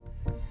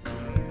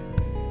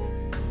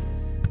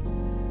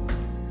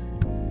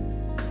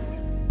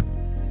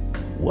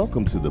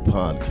Welcome to the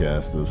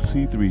podcast of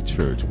C3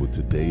 Church with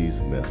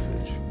today's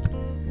message.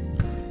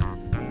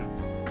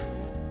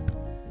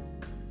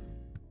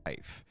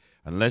 Life,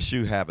 unless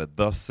you have a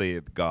thus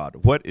saith God.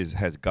 What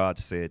has God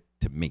said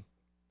to me?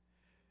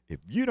 If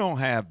you don't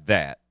have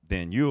that,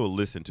 then you'll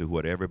listen to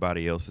what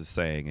everybody else is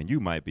saying, and you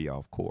might be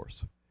off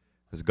course.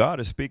 Because God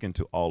is speaking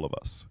to all of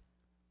us,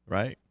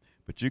 right?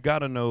 But you got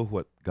to know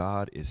what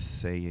God is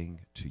saying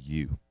to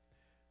you.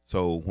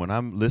 So when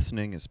I'm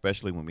listening,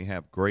 especially when we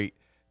have great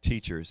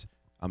teachers,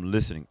 I'm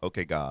listening.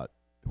 Okay, God,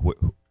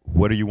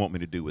 what do you want me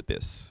to do with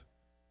this,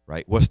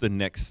 right? What's the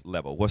next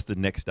level? What's the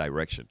next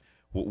direction?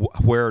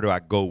 Where do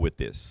I go with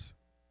this,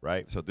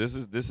 right? So this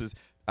is.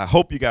 I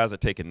hope you guys are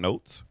taking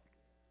notes,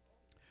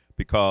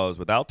 because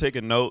without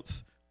taking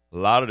notes, a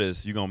lot of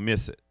this, you're going to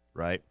miss it,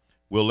 right?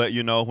 We'll let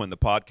you know when the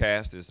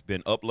podcast has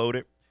been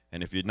uploaded.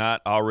 And if you're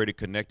not already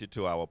connected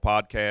to our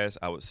podcast,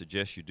 I would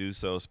suggest you do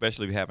so,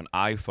 especially if you have an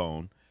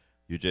iPhone.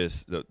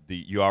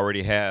 You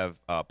already have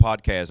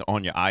podcasts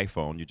on your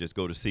iPhone. You just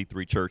go to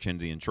C3 Church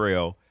Indian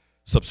Trail,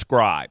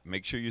 subscribe.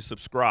 Make sure you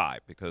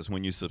subscribe, because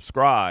when you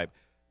subscribe,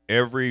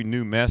 every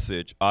new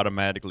message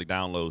automatically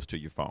downloads to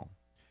your phone.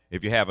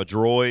 If you have a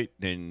Droid,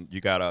 then you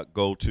got to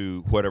go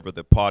to whatever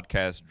the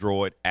podcast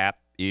Droid app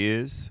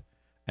is,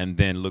 and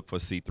then look for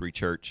C3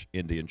 Church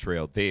Indian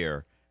Trail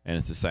there, and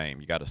it's the same.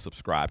 You got to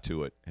subscribe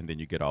to it, and then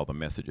you get all the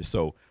messages.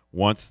 So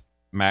once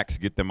Max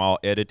get them all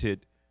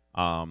edited,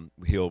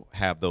 he'll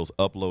have those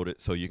uploaded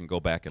so you can go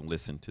back and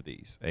listen to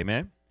these.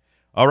 Amen?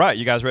 All right,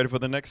 you guys ready for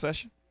the next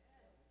session?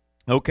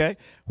 Okay.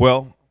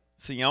 Well,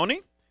 Sione,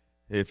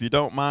 if you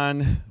don't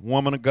mind,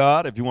 woman of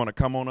God, if you want to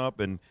come on up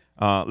and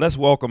let's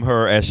welcome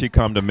her as she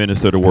come to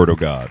minister the word of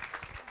God.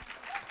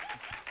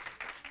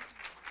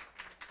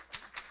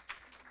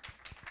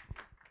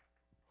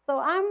 So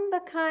I'm the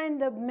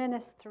kind of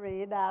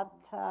ministry that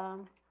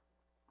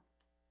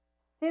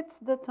sets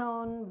the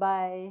tone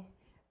by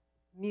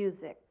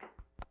music.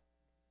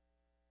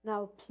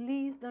 Now,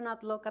 please do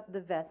not look at the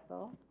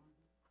vessel.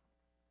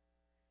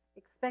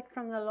 Expect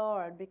from the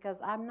Lord, because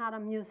I'm not a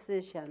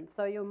musician.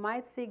 So you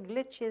might see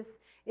glitches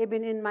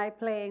even in my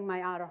playing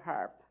my auto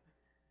harp.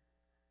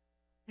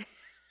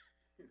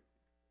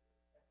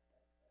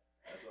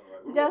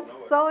 Just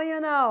so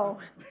you know.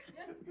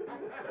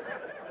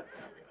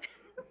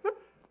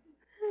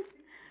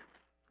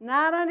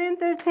 Not an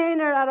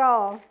entertainer at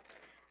all.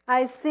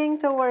 I sing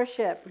to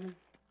worship.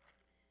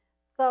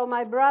 So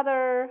my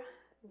brother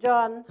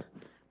John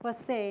was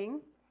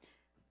saying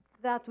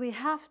that we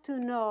have to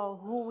know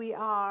who we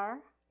are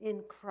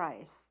in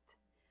Christ.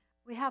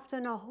 We have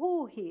to know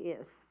who He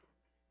is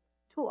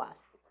to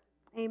us.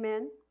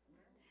 Amen?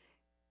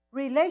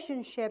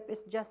 Relationship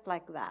is just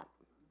like that.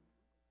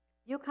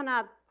 You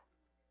cannot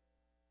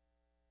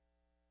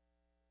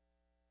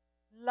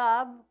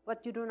love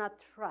what you do not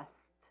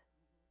trust.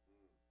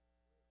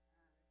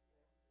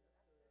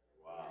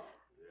 Wow.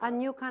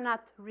 And you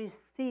cannot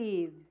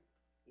receive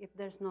if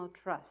there's no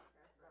trust.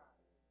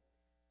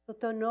 So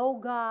to know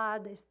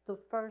God is to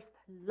first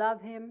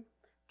love Him,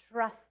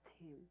 trust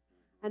Him,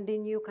 and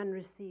then you can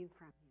receive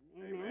from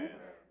Him. Amen?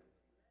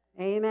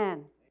 Amen.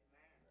 Amen.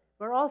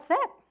 We're all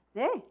set.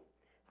 Hey,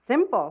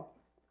 simple.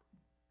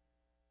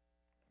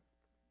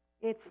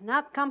 It's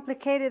not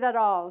complicated at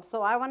all.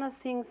 So I want to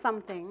sing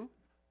something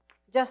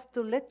just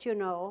to let you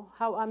know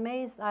how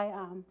amazed I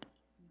am.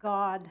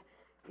 God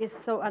is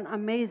so an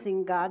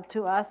amazing God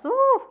to us.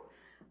 Ooh,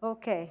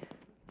 okay.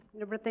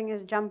 Everything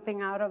is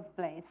jumping out of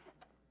place.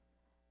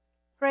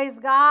 Praise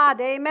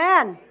God.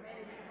 Amen.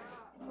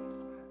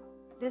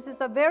 This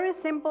is a very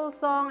simple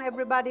song.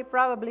 Everybody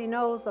probably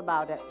knows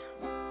about it.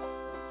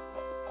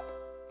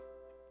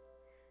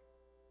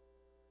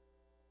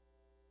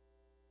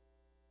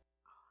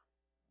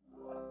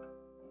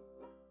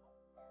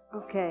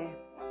 Okay.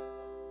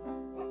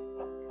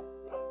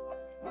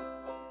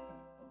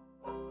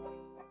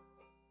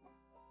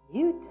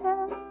 You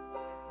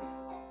dance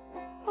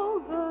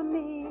over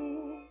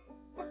me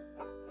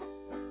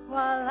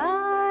while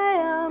I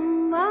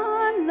am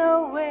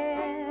unaware.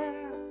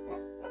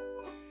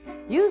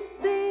 You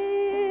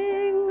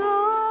sing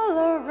all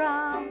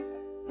around,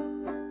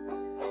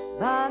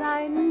 but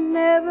I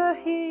never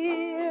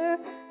hear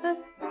the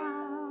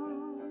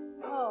sound.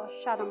 Oh,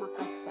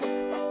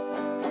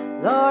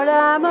 Shadamakasa. Lord,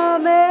 I'm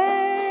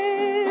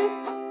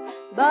amazed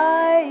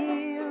by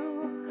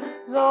you.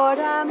 Lord,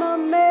 I'm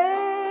amazed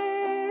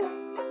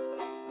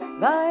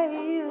by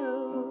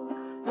you.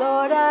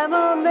 Lord, I'm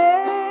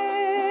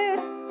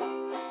amazed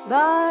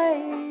by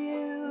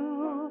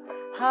you,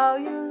 how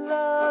you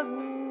love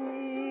me.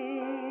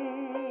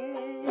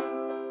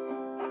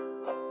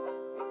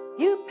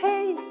 You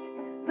paint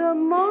the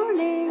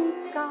morning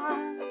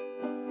sky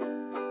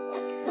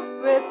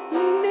with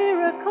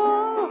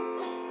miracles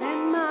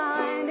in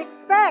mind.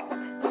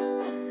 Expect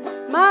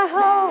my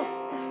hope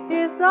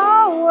is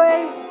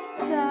always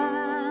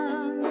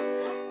stand,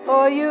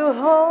 for you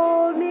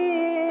hold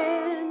me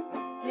in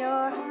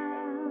your hand.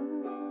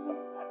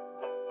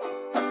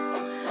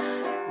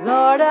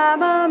 Lord,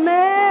 I'm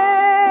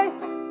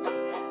amazed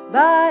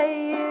by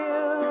you.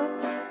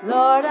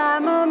 Lord,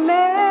 I'm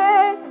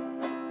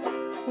amazed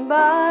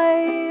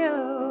by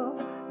you.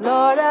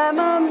 Lord, I'm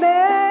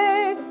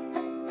amazed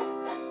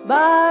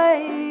by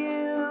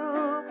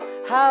you,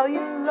 how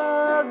you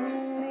love me.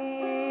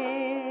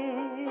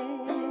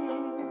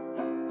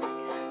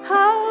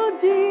 How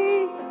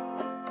deep,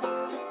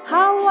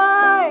 how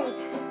wide,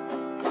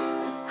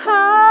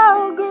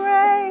 how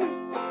great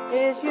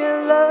is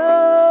your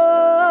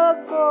love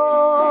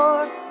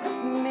for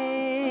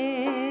me.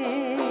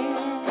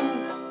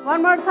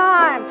 One more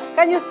time.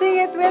 Can you sing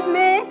it with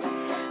me?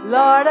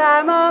 Lord,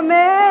 I'm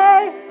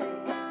amazed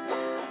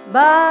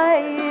by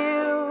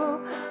you.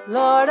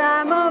 Lord,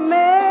 I'm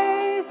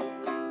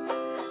amazed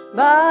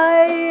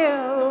by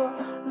you.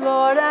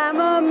 Lord, I'm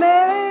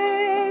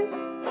amazed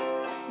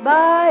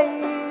by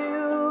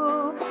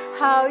you,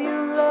 how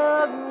you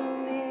love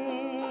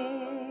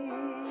me.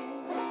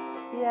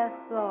 Yes,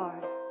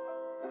 Lord.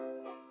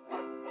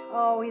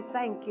 Oh, we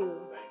thank you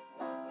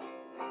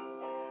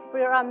for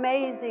your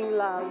amazing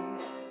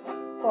love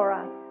for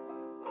us.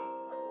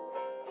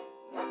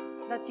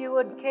 That you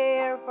would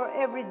care for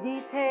every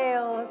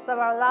details of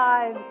our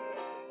lives,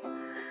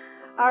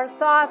 our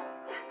thoughts.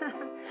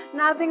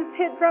 Nothing's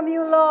hid from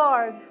you,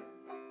 Lord.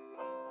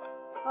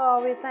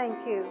 Oh, we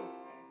thank you.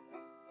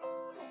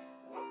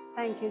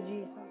 Thank you,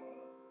 Jesus.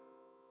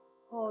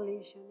 Holy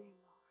is your name,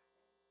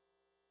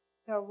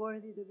 Lord. You are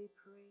worthy to be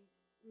praised.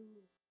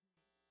 Amen.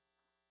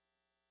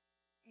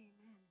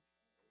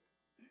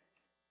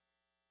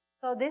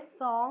 So this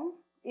song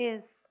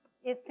is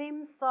a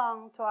theme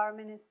song to our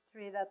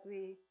ministry that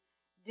we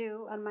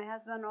do, and my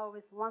husband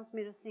always wants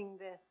me to sing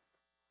this.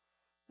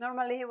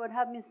 Normally he would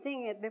have me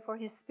sing it before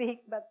he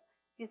speaks, but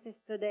this is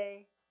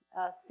today.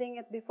 Sing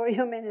it before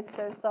you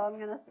minister, so I'm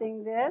going to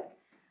sing this.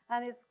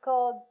 And it's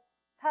called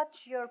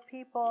Touch Your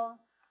People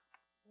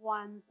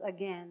Once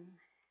Again.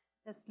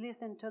 Just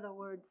listen to the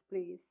words,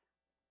 please.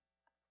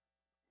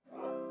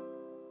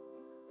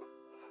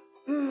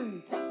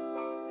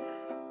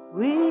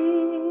 We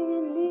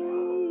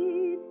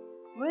need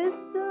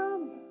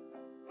wisdom,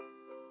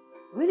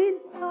 we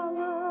need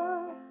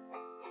power,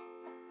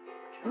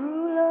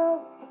 true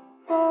love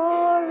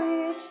for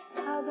each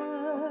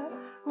other.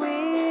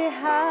 We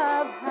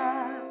have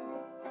had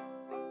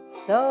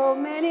so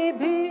many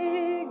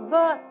big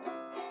but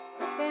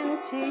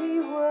empty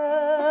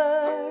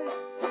words.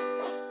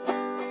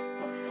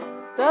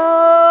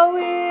 So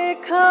we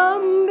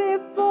come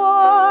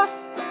before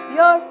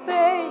your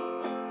face,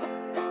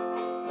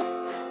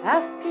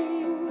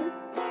 asking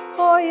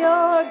for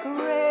your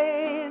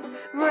grace.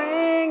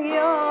 Bring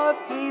your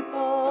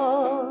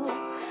people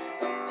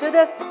to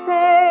the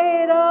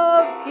state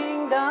of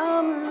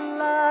kingdom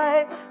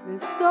life.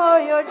 Restore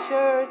your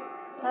church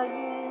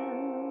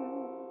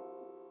again.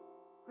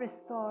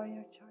 Restore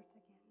your church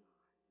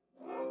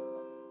again.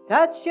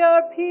 Touch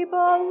your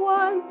people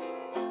once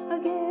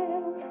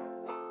again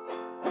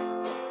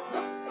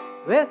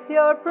with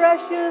your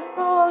precious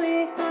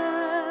holy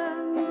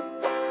hand.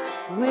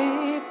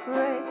 We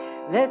pray,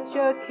 let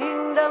your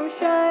kingdom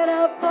shine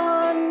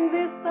upon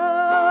this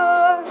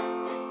earth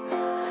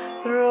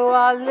through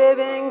our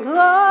living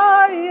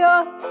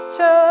glorious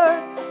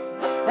church,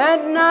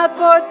 and not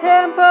for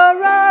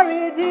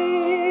temporary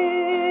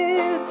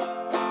deeds,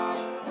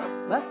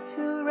 but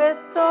to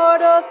restore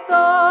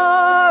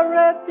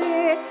authority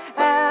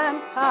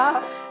and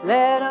power.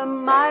 Let a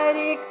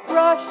mighty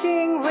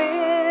crushing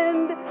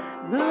wind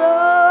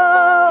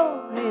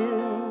blow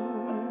in.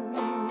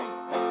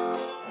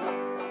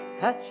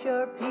 Touch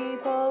your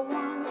people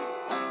once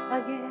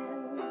again.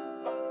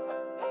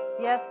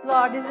 Yes,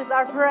 Lord, this is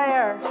our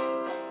prayer.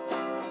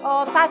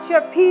 Oh, touch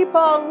your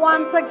people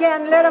once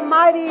again. Let a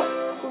mighty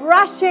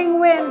rushing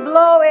wind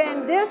blow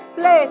in this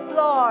place,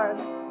 Lord.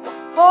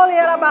 Holy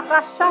in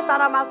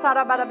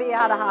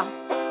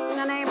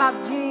the name of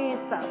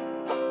Jesus.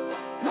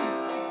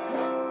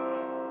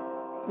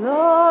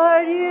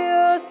 Lord,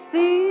 you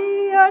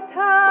see your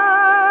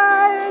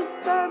tired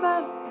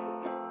servants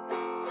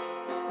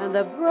and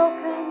the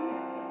broken,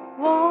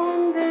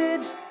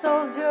 wounded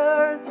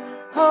soldiers.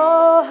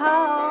 Oh,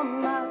 how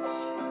much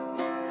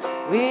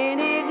we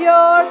need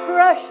your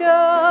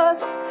precious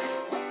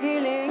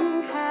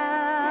healing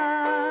hand.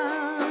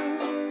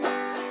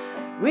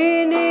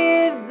 We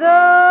need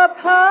the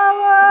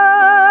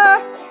power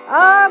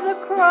of the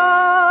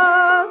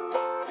cross,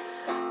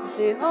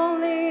 the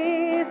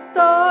only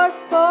source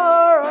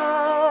for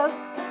us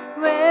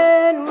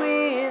when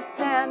we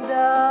stand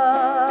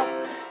up,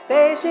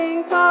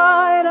 facing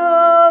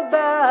final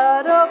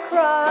battle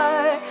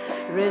cry.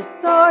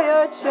 Restore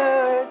your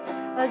church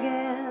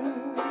again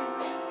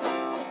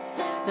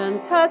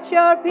and touch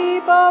your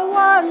people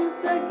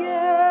once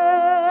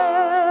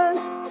again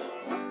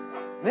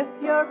with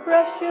your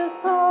precious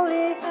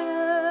holy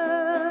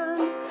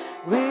hand.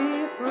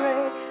 We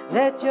pray,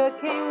 let your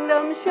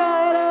kingdom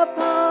shine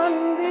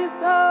upon this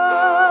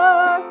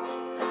earth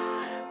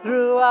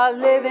through our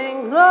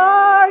living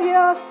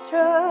glorious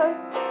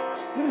church,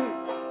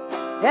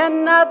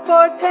 and not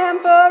for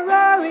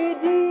temporary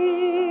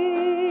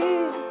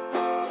deeds,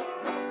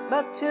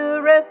 but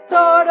to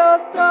restore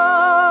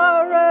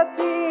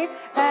authority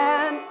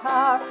and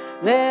power.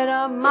 Let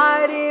a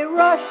mighty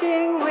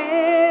rushing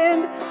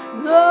wind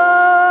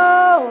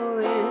blow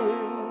in.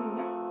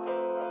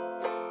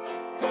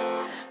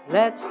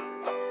 Let,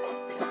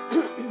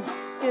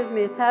 excuse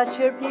me, touch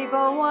your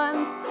people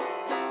once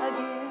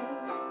again.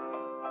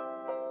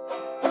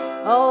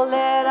 Oh,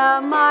 let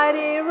a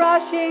mighty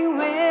rushing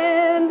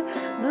wind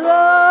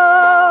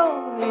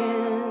blow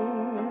in.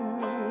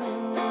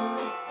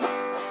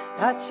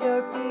 Touch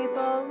your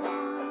people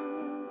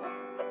once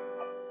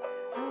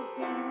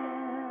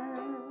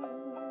again.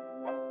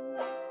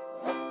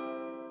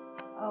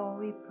 Oh,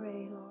 we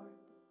pray, Lord.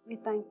 We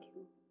thank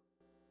you.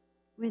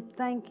 We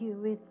thank you,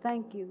 we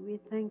thank you, we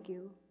thank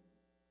you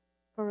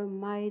for a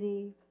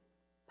mighty,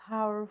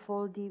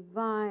 powerful,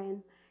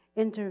 divine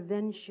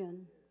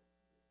intervention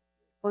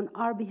on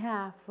our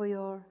behalf for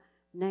your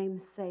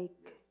name's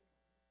sake.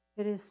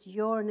 It is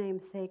your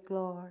name's sake,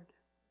 Lord,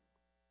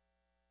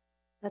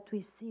 that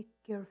we seek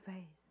your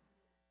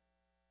face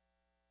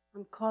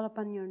and call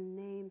upon your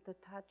name to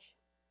touch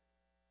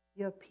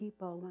your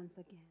people once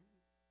again.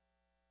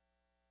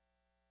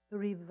 To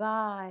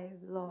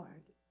revive,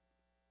 Lord,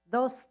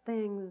 those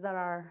things that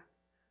are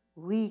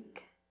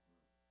weak,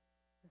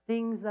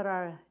 things that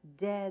are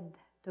dead,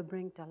 to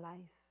bring to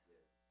life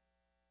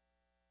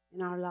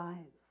in our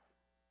lives.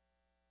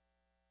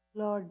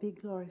 Lord, be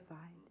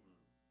glorified. In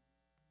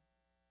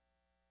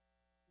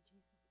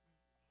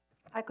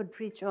Jesus' name. I could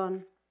preach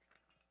on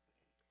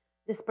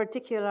this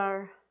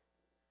particular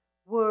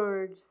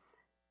words.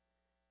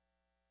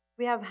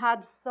 We have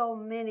had so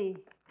many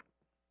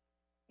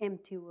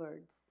empty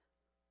words.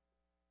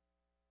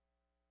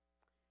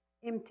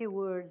 Empty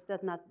words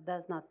that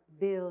does not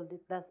build,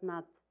 it does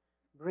not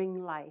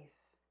bring life.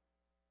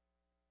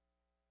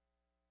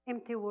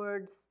 Empty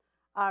words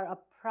are a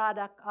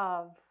product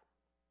of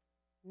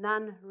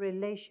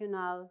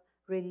non-relational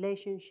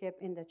relationship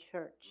in the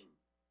church.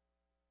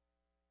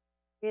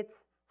 It's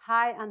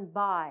hi and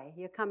bye.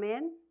 You come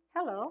in,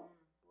 hello,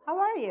 how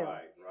are you?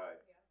 Right.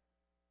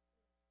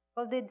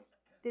 Well, did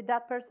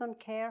that person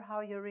care how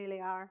you really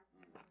are?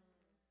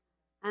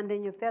 And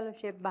then you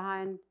fellowship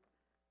behind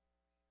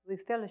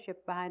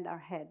our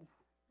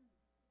heads.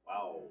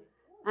 Wow.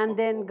 And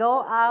then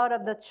go out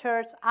of the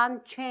church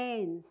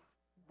unchanged.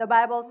 The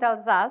Bible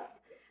tells us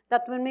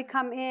that when we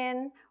come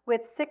in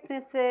with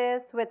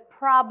sicknesses, with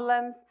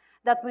problems,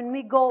 that when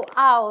we go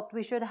out,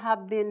 we should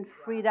have been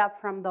freed up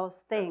from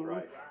those things.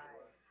 Right.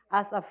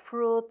 As a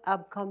fruit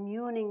of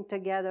communing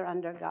together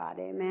under God.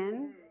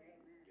 Amen?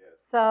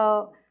 Yes.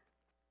 So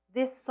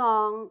this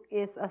song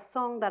is a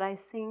song that I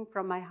sing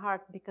from my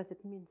heart because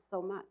it means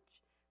so much.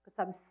 Because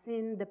I've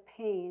seen the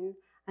pain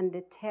and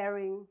the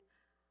tearing.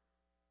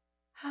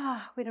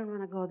 We don't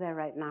want to go there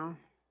right now.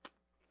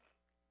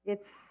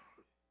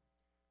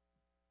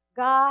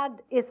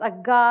 God is a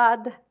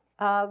God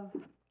of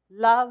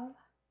love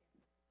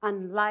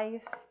and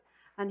life,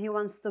 and He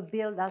wants to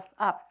build us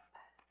up.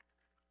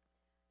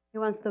 He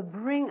wants to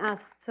bring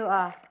us to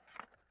a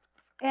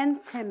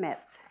intimate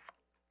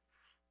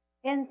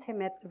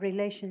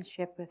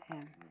relationship with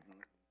Him.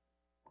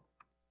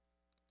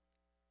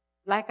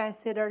 Like I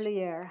said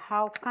earlier,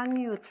 how can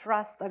you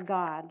trust a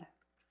God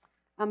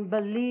and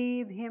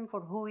believe Him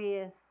for who He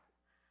is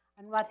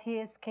and what He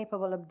is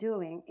capable of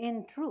doing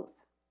in truth?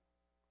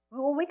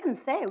 Well, we can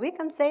say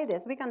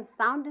this. We can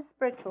sound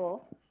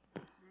spiritual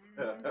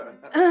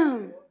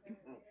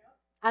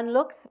and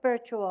look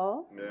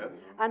spiritual, yes,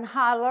 and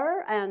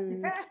holler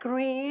and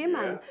scream,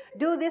 yes, and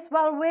do this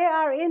while we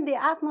are in the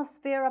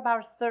atmosphere of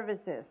our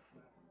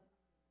services.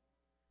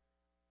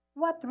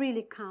 What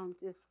really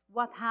counts is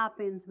what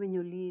happens when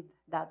you leave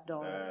that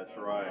door. That's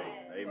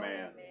right.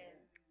 Amen.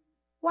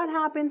 What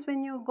happens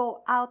when you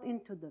go out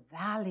into the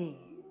valley?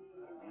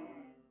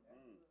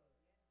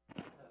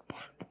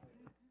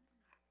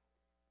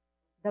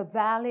 The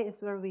valley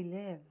is where we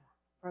live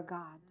for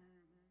God.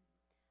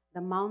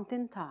 The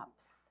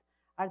mountaintops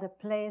are the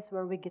place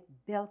where we get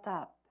built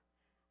up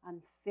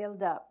and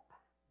filled up.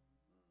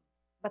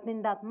 But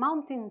in that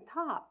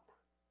mountaintop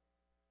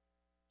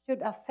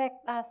should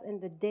affect us in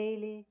the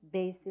daily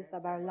basis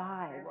of our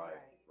lives. Right.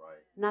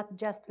 Not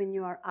just when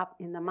you are up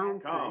in the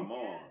mountain. Come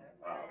on.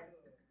 Wow.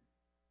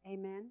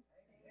 Amen.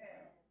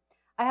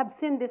 I have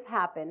seen this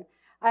happen.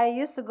 I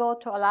used to go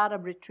to a lot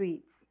of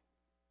retreats.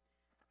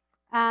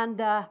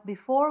 And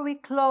before we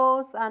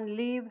close and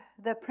leave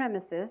the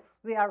premises,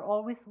 we are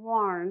always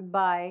warned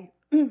by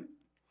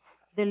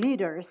the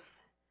leaders.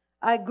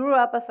 I grew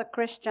up as a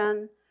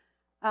Christian,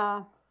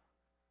 and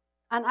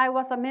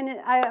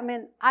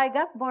I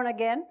got born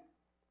again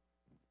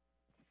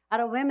at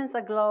a Women's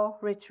Aglow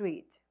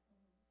retreat.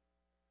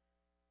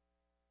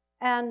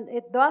 And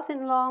it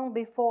wasn't long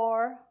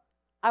before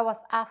I was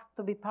asked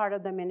to be part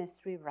of the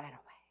ministry right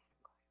away.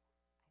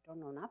 I don't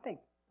know nothing.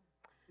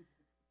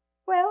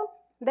 Well,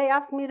 they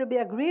asked me to be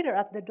a greeter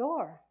at the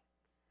door.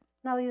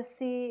 Now, you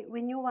see,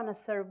 when you want to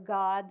serve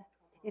God,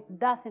 it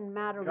doesn't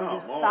matter where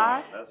you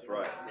start. That's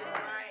right.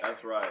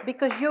 That's right.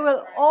 Because you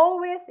will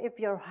always, if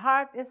your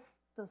heart is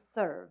to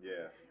serve,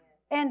 yeah,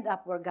 end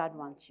up where God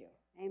wants you.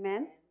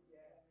 Amen?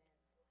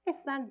 I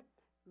stand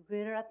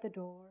greeter at the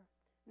door.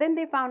 Then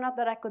they found out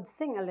that I could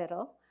sing a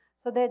little,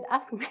 so they'd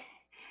ask me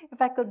if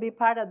I could be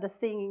part of the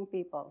singing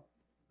people.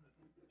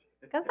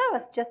 Because I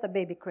was just a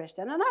baby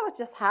Christian, and I was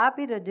just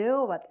happy to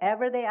do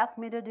whatever they asked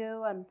me to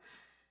do, and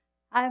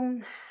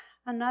I'm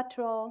a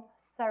natural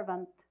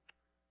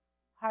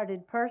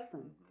servant-hearted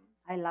person.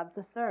 I love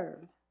to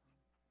serve,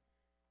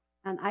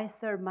 and I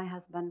serve my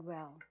husband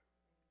well.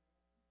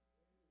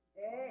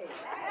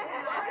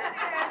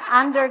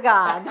 Under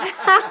God.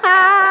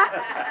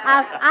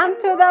 As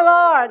unto the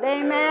Lord.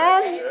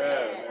 Amen.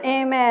 Amen.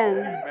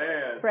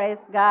 Amen.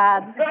 Praise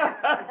God.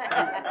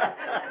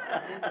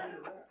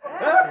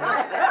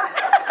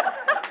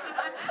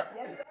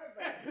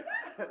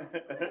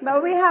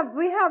 But we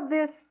have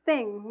this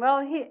thing.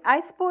 Well,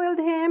 I spoiled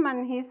him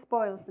and he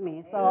spoils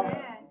me. So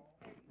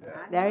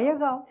there you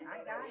go.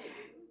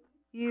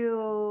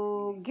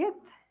 You get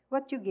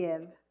what you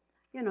give.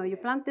 You know, you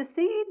plant the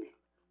seed,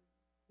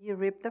 you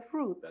reap the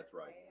fruit. That's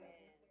right.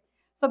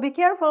 So be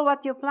careful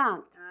what you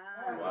plant.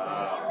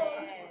 Wow.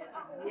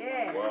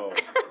 Yeah. Whoa.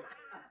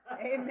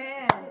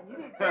 Amen. You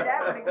need to say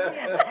that one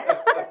again.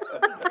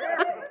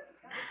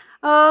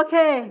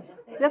 Okay,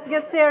 let's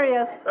get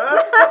serious.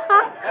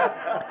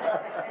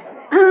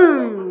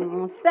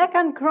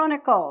 2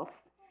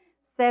 Chronicles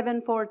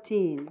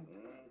 7:14.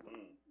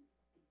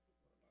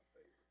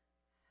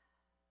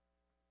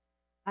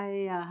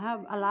 I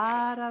have a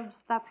lot of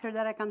stuff here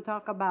that I can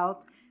talk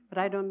about, but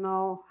I don't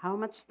know how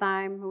much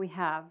time we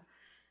have.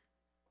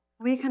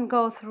 We can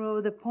go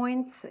through the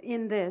points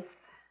in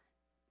this.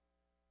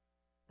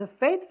 The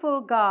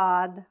faithful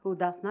God who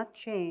does not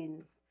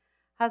change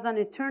has an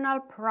eternal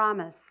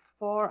promise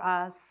for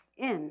us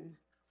in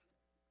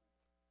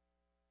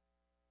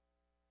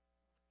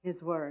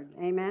His Word.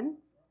 Amen?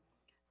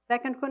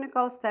 2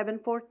 Chronicles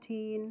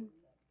 7:14.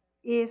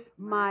 If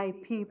my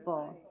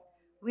people,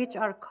 which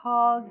are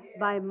called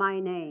by my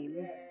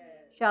name,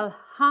 shall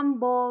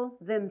humble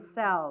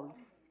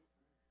themselves.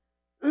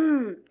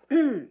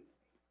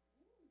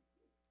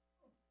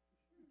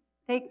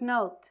 Take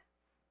note.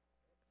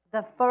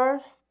 The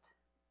first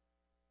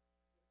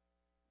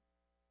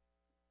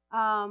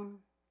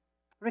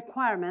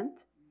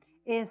requirement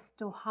is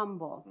to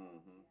humble.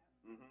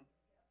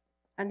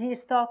 And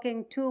he's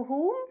talking to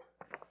whom?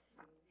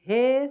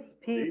 His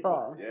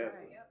people. Yes.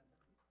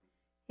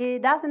 He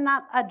does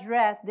not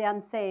address the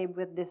unsaved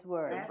with this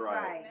word. That's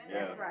right.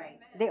 That's right.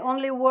 The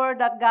only word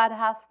that God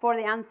has for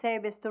the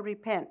unsaved is to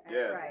repent.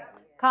 Yes. Right.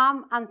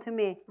 Come unto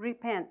me,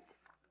 repent.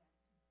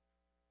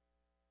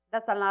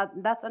 That's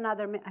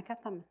another. I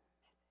got them.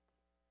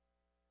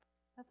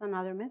 That's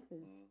another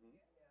message.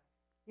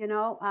 You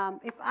know,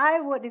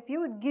 if you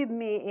would give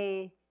me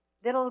a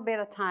little bit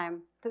of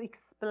time to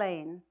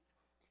explain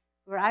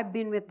where I've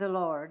been with the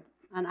Lord,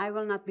 and I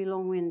will not be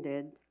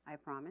long-winded, I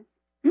promise.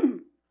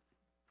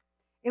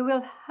 It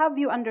will have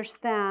you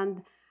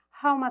understand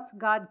how much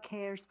God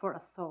cares for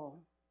a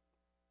soul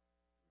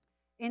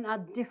in a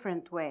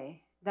different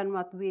way than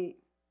what we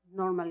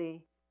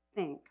normally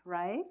think,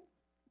 right?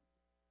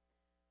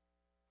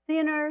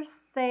 Sinners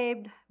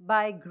saved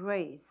by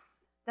grace.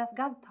 Does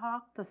God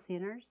talk to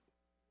sinners?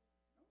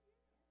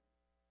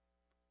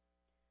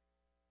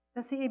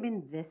 Does He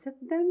even visit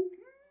them?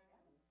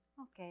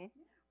 Okay.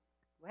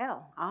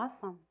 Well,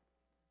 awesome.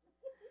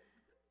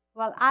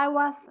 Well, I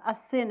was a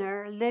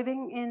sinner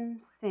living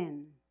in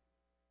sin.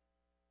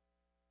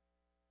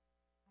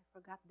 I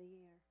forgot the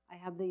year. I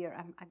have the year.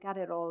 I got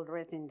it all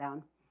written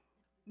down.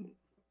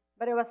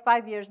 But it was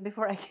 5 years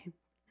before I came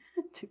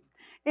to.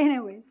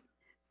 Anyways,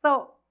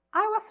 so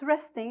I was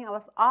resting. I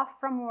was off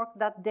from work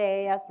that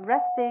day. I was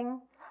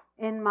resting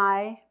in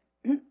my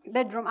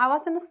bedroom. I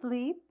wasn't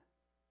asleep.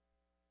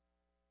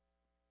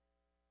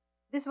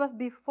 This was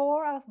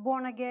before I was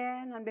born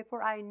again and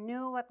before I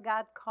knew what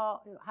God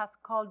has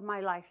called my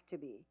life to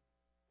be.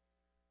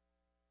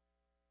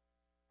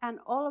 And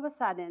all of a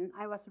sudden,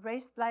 I was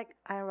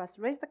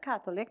raised a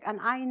Catholic,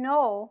 and I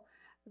know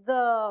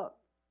the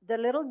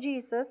little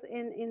Jesus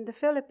in the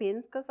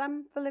Philippines, because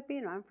I'm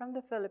Filipino, I'm from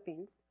the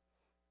Philippines.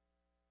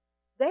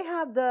 They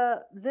have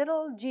the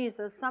little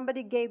Jesus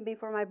somebody gave me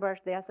for my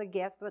birthday as a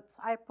gift, which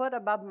I put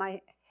above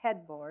my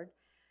headboard.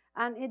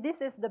 And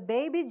this is the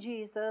baby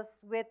Jesus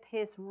with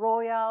his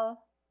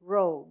royal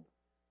robe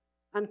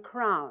and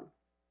crown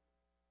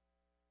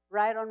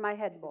right on my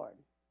headboard.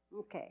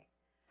 Okay.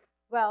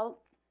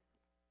 Well,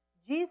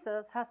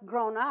 Jesus has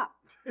grown up.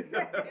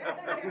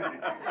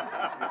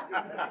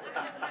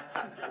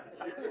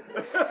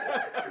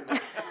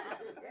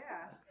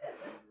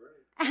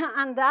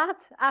 And that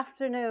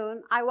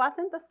afternoon, I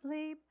wasn't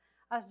asleep.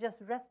 I was just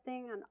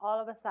resting, and all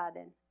of a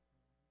sudden,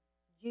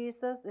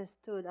 Jesus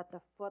stood at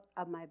the foot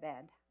of my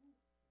bed.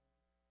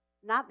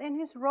 Not in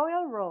his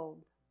royal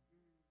robe,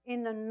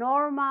 in a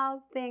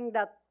normal thing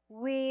that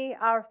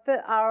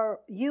our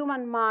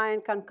human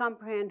mind can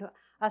comprehend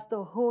as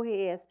to who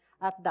he is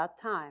at that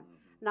time.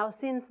 Now,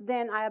 since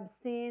then, I have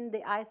seen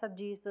the eyes of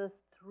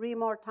Jesus 3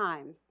 more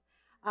times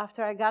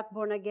after I got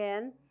born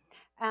again.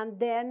 And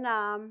then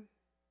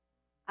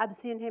I I've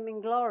seen him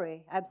in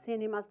glory. I've seen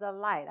him as the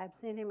light. I've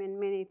seen him in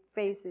many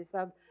faces.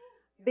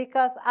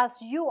 Because as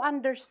you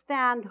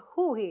understand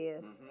who he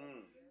is,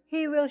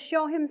 he will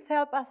show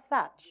himself as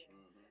such.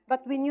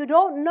 But when you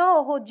don't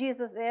know who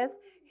Jesus is,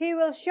 he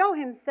will show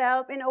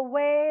himself in a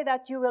way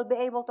that you will be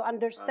able to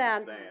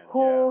understand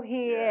who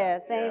he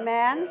is.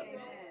 Amen?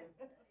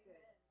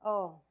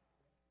 Oh.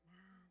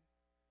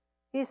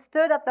 He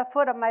stood at the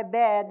foot of my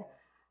bed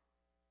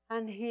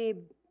and he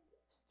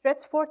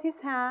stretched forth his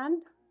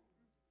hand,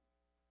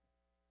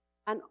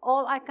 and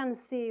all I can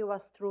see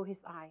was through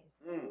his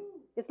eyes.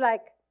 It's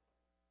like,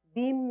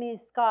 beam me,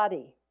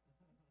 Scotty.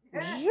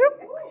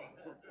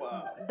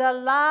 The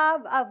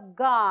love of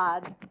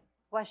God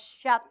was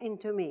shot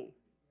into me.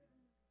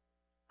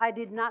 I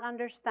did not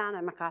understand.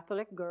 I'm a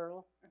Catholic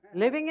girl,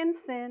 living in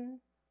sin.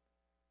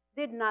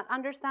 Did not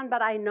understand,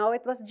 but I know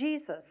it was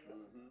Jesus.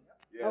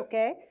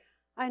 Okay?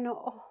 I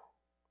know,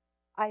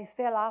 I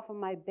fell off of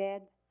my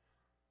bed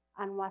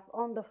and was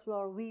on the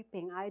floor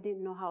weeping. I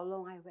didn't know how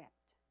long I wept.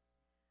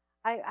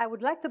 I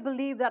would like to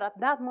believe that at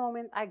that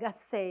moment I got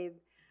saved.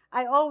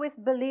 I always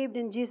believed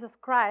in Jesus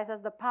Christ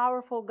as the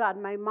powerful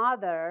God. My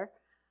mother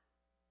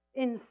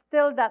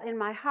instilled that in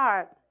my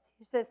heart.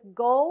 She says,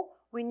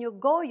 when you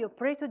go, you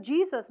pray to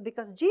Jesus,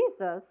 because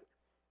Jesus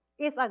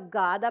is a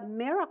God of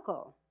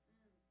miracle.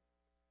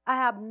 I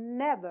have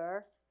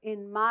never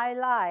in my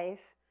life,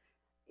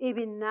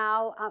 even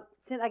now,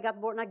 since I got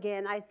born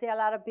again, I see a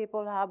lot of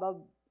people have a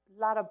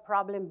lot of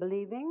problem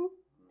believing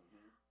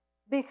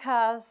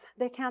because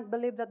they can't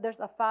believe that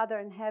there's a Father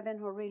in heaven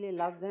who really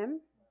loves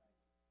them.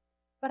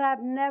 But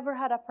I've never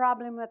had a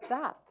problem with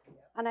that.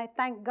 And I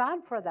thank God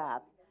for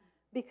that,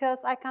 because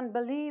I can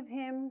believe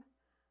him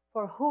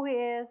for who he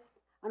is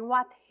and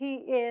what he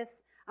is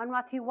and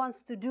what he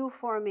wants to do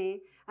for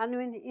me. And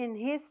in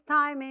his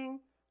timing,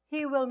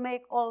 he will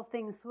make all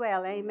things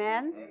well.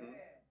 Amen?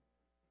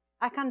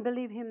 I can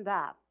believe him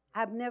that.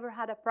 I've never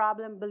had a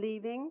problem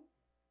believing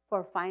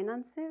for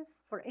finances,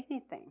 for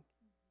anything.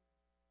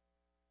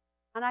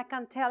 And I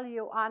can tell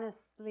you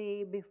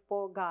honestly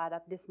before God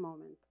at this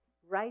moment,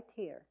 right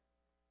here,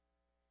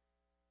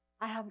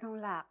 I have no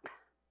lack.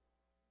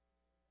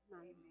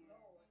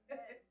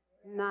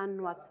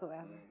 None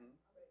whatsoever.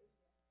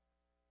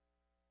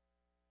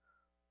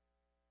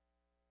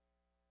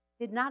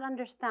 Did not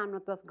understand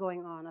what was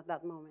going on at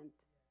that moment.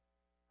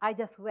 I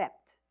just wept.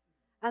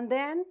 And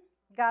then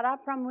got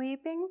up from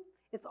weeping.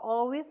 It's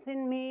always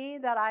in me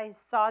that I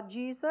saw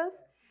Jesus.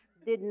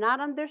 Did not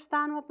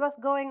understand what was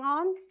going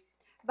on.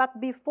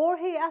 But before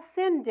he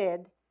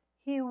ascended,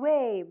 he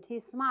waved, he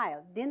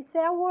smiled. Didn't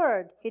say a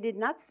word. He did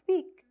not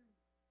speak.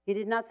 He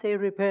did not say,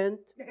 repent.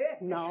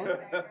 No.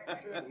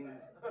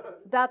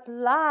 That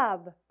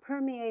love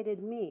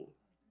permeated me.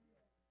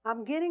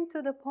 I'm getting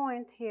to the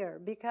point here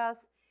because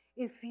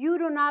if you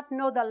do not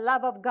know the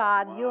love of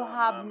God, you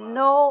have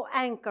no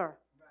anchor.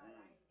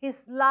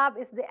 His love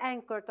is the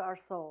anchor to our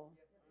soul.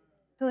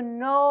 To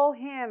know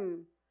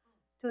him,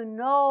 to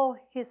know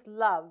his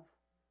love.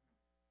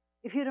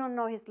 If you don't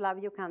know his love,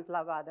 you can't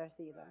love others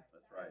either.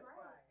 That's right.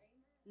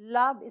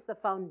 Love is the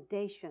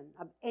foundation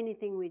of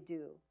anything we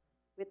do.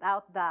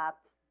 Without that,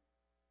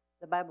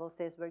 the Bible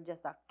says we're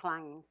just a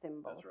clanging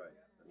cymbals. That's right.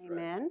 That's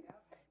Amen?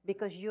 Right.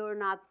 Because you're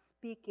not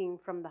speaking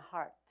from the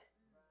heart.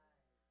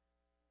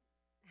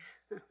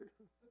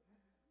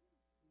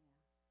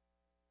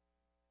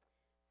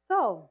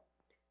 So,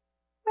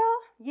 well,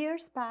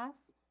 years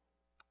pass.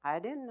 I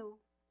didn't know.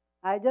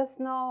 I just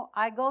know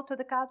I go to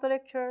the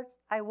Catholic Church.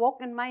 I walk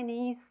on my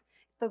knees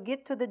to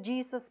get to the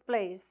Jesus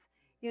place.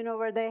 You know,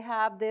 where they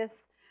have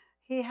this,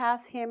 he has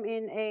him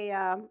in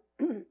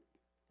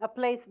a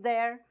place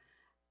there.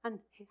 And,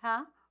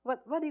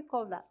 what do you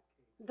call that?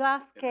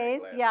 Glass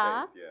case,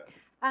 yeah.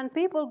 And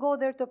people go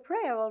there to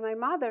pray. Well, my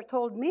mother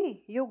told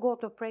me, you go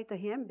to pray to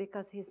him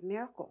because he's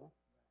miracle.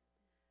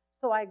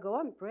 So I go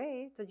and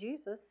pray to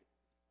Jesus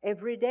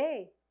every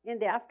day. In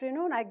the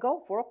afternoon, I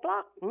go, 4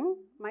 o'clock,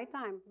 my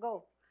time,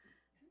 go.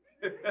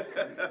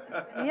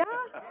 Yeah.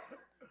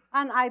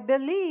 And I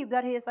believe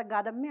that he is a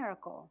God of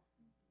miracle.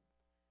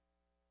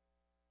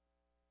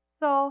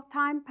 So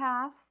time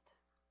passed.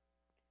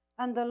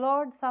 And the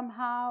Lord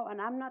somehow, and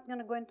I'm not going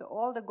to go into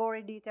all the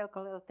gory detail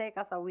because it'll take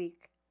us a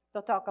week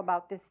to talk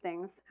about these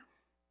things.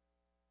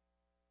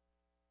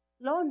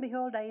 Lo and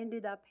behold, I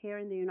ended up here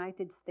in the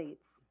United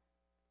States.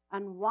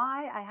 And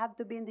why I had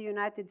to be in the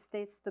United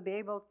States to be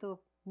able to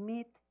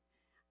meet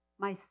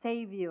my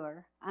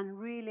Savior and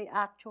really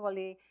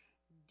actually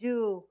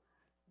do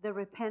the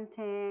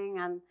repenting.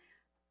 And,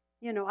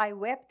 you know, I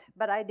wept,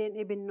 but I didn't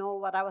even know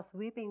what I was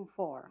weeping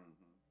for.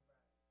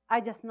 I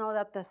just know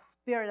that the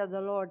Spirit of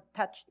the Lord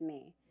touched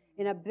me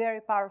in a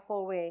very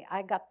powerful way.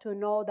 I got to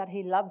know that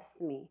he loves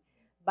me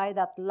by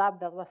that love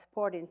that was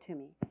poured into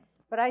me.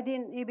 But I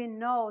didn't even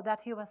know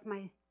that he was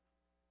my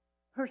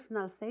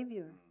personal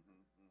Savior.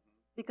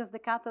 Because the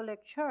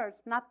Catholic Church,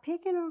 not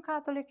picking on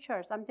Catholic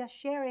Church, I'm just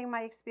sharing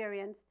my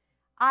experience.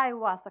 I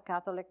was a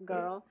Catholic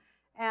girl,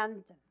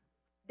 and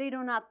they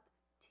do not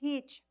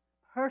teach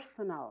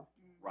personal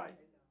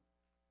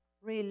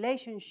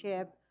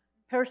relationship,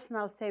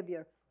 personal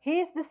Savior. He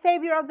is the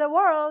Savior of the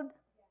world.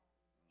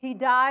 He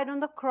died on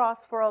the cross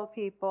for all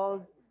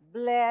people,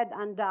 bled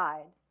and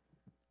died,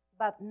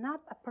 but not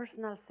a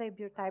personal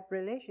Savior type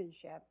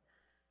relationship.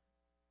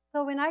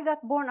 So when I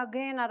got born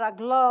again at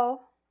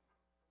Aglow,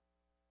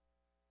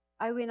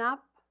 I went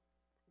up,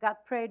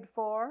 got prayed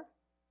for,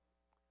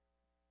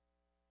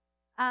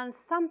 and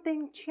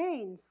something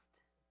changed.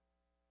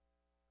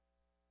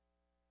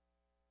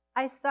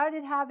 I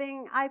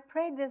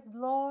prayed this,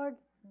 Lord,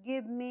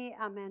 give me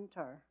a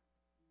mentor.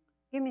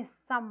 Give me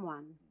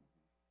someone.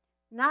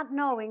 Not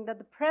knowing that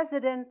the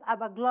president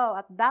of Aglow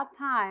at that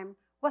time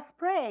was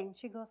praying.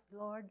 She goes,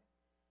 Lord,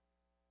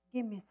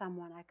 give me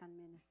someone I can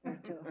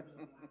minister to.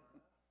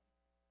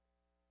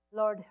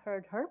 Lord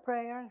heard her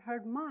prayer,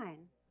 heard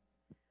mine.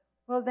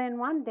 Well, then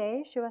one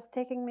day she was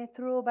taking me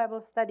through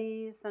Bible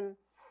studies,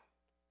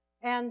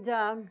 and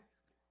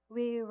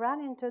we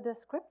ran into the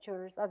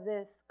scriptures of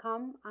this,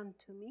 come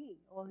unto me,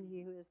 all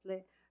ye who is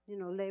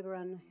labor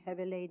and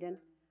heavy laden.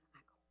 I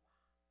go,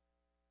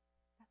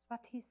 wow, that's what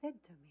he said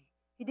to me.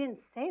 He didn't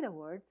say the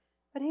word,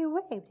 but he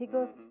waved. He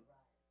goes,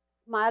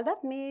 smiled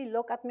at me,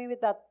 looked at me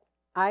with that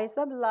eyes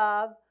of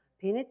love,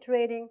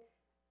 penetrating,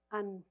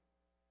 and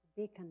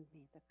beckoned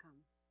me to come.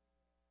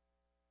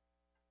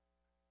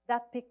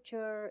 That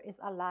picture is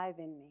alive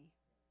in me.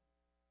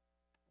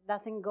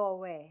 Doesn't go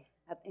away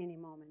at any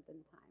moment in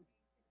time.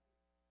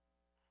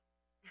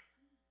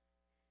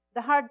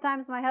 The hard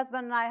times my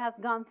husband and I has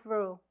gone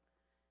through,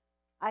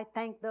 I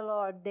thank the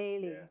Lord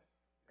daily.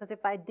 Because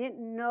if I didn't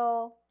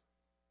know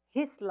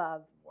His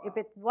love, if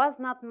it was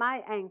not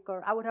my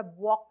anchor, I would have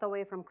walked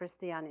away from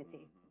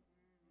Christianity.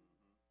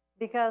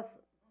 Because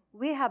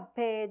we have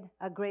paid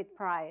a great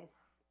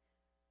price.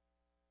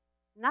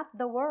 Not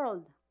the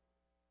world.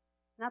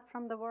 Not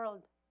from the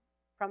world.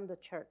 From the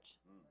church.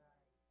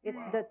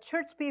 It's the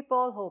church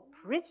people who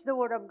preach the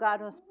word of God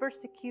who's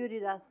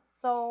persecuted us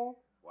so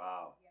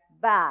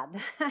bad.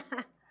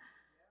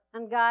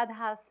 And God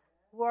has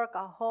worked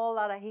a whole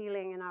lot of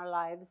healing in our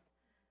lives.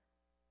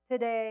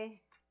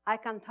 Today, I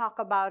can talk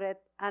about it,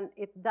 and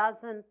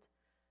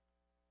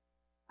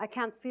I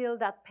can't feel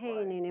that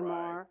pain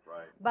anymore.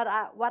 Right.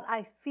 But what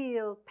I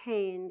feel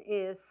pain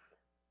is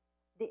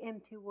the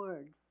empty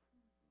words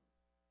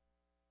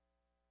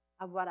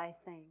of what I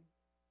sing.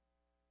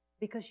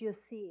 Because you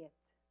see it.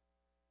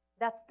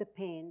 That's the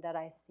pain that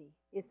I see.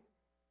 Is,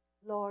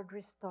 Lord,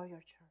 restore your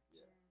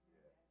church.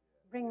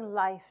 Bring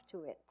life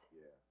to it.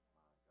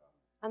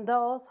 And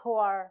those who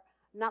are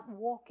not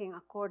walking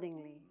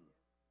accordingly,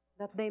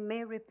 that they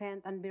may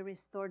repent and be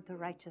restored to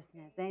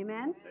righteousness.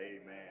 Amen?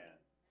 Amen.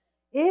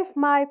 If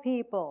my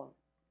people,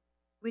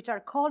 which are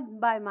called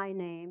by my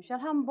name, shall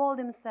humble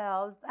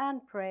themselves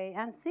and pray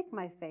and seek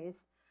my face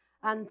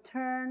and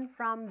turn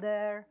from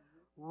their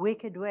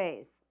wicked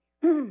ways.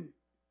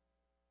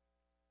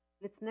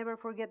 Let's never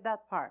forget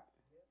that part.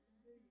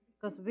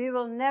 Because we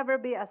will never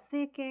be a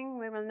seeking,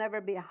 we will never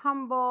be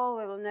humble,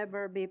 we will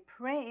never be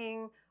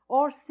praying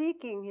or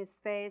seeking His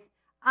face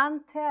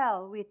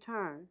until we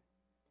turn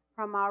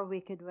from our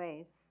wicked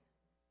ways.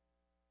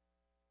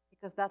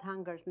 Because that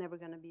hunger is never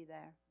going to be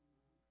there.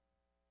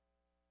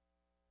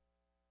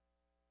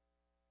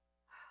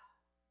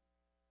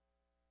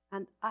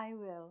 And I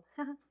will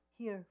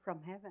hear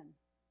from heaven.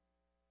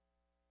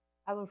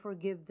 I will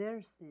forgive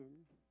their sin.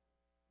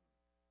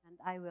 And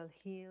I will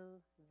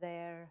heal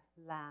their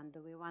land.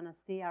 Do we want to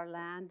see our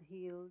land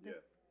healed? Yes.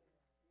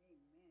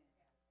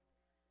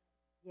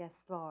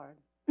 Yes, Lord.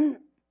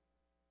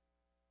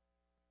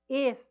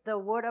 If the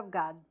Word of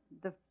God,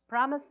 the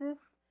promises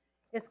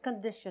is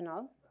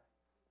conditional.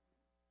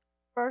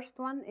 First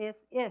one is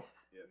if.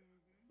 Yes.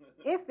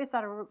 If is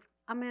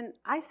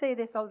I say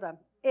this all the time.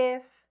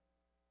 If,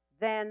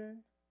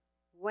 then,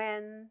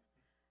 when,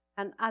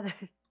 and other.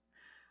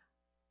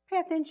 Pay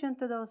attention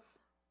to those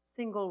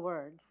single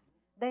words.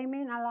 They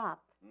mean a lot.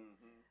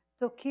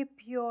 To keep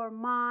your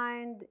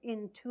mind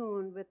in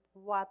tune with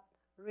what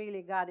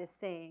really God is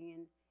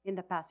saying in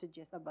the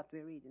passages of what we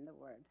read in the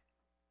Word.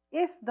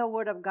 If the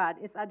Word of God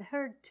is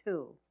adhered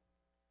to,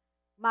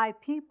 my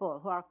people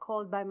who are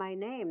called by my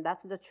name,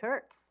 that's the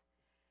church.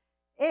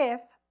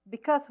 If,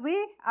 because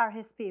we are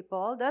His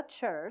people, the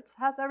church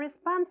has a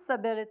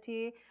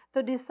responsibility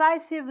to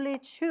decisively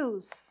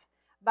choose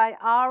by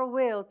our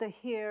will to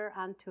hear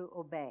and to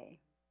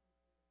obey.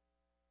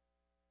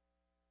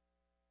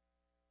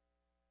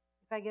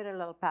 If I get a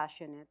little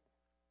passionate,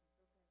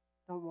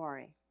 don't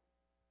worry.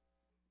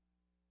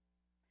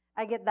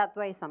 I get that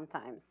way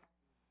sometimes.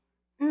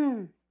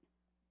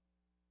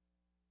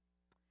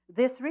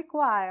 This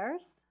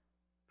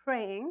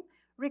praying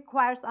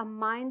requires a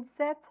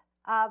mindset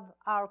of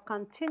our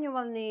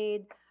continual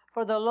need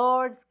for the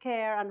Lord's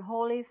care and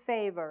holy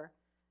favor,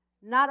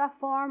 not a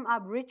form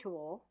of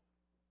ritual,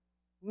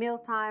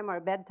 mealtime or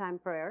bedtime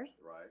prayers,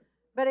 Right.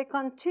 but a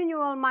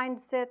continual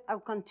mindset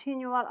of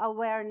continual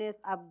awareness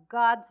of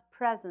God's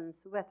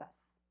presence with us.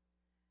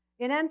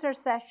 In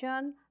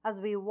intercession, as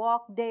we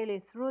walk daily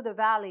through the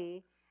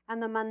valley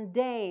and the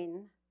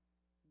mundane,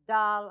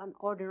 dull, and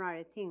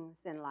ordinary things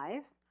in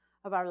life,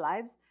 of our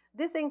lives.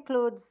 This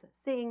includes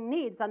seeing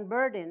needs and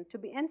burden to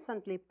be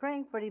instantly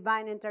praying for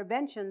divine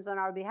interventions on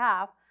our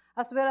behalf,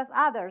 as well as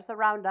others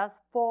around us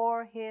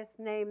for His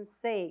name's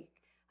sake.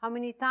 How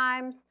many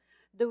times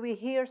do we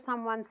hear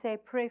someone say,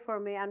 pray for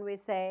me, and we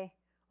say,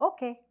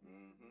 okay,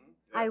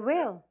 I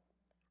will.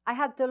 I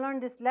had to learn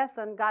this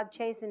lesson. God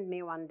chastened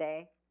me one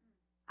day.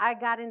 I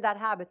got in that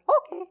habit.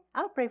 Okay,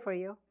 I'll pray for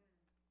you.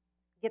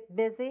 Get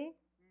busy.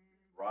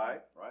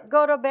 Right.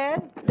 Go to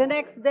bed. The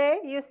next day,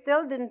 you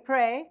still didn't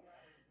pray.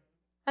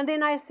 And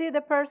then I see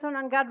the person,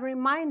 and God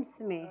reminds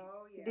me,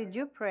 did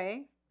you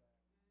pray?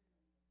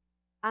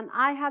 And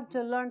I had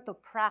to learn to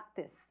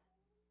practice.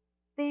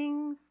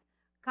 Things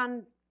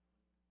can,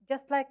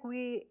 just like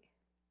we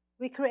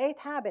create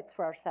habits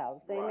for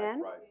ourselves.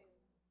 Amen? Right.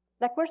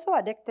 Like we're so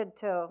addicted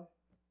to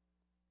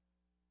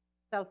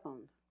cell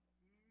phones.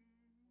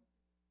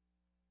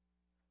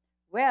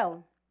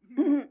 Well,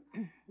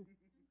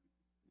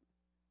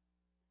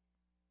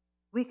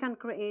 we can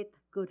create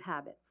good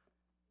habits.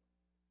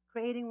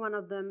 Creating one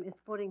of them is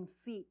putting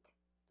feet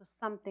to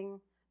something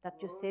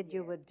that you said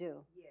you would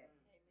do.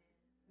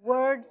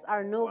 Words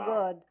are no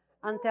good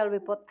until we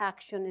put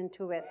action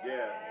into it.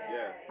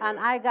 And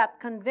I got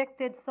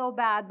convicted so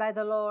bad by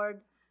the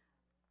Lord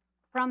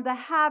from the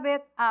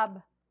habit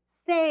of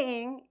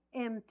saying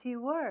empty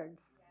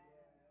words.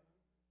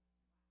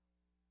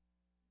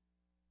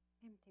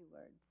 Empty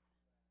words.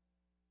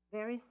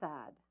 Very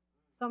sad.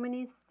 So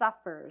many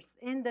suffers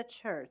in the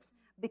church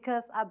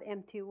because of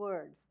empty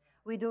words.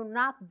 We do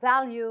not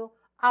value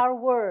our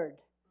word.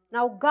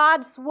 Now,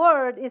 God's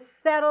word is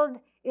settled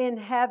in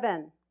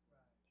heaven.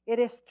 It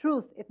is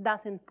truth. It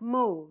doesn't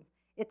move.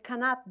 It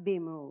cannot be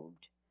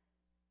moved.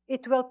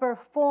 It will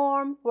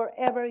perform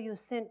wherever you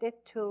send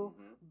it to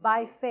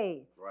by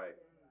faith. Right.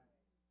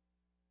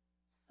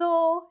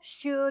 So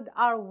should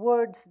our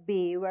words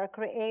be. We're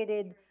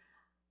created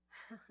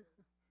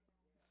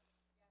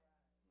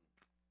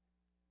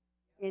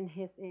in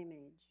His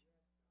image.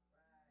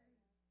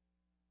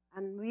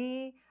 And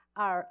we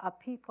are a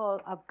people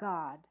of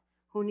God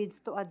who needs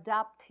to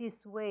adopt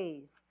His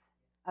ways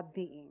of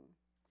being.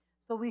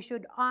 So we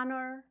should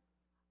honor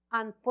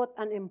and put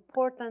an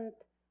important,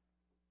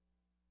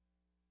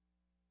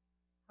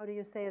 how do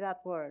you say that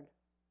word?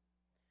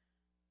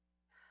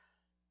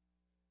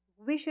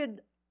 We should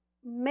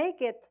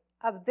make it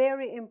a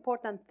very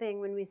important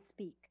thing when we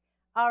speak.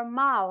 Our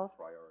mouth,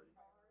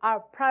 our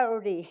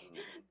priority.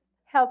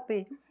 Help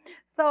me.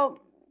 So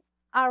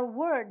our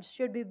words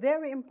should be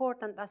very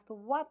important as to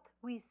what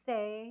we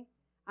say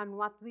and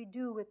what we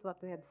do with what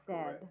we have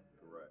said.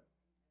 Correct.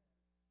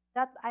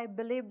 That, I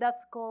believe,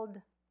 that's called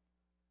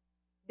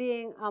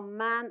being a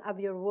man of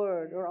your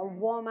word or a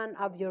woman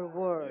of your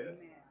word.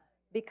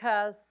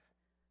 Because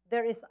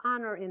there is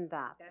honor in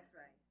that. That's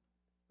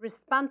right.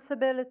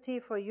 Responsibility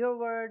for your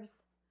words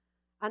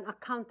and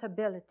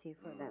accountability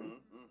for them.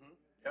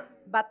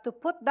 But to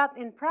put that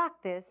in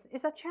practice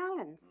is a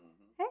challenge.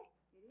 Hey,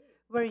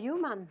 we're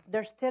human.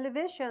 There's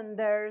television,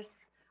 there's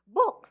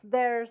books,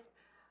 there's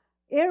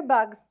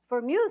earbuds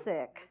for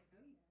music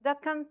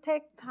that can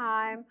take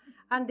time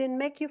and then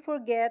make you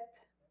forget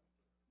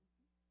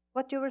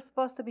what you were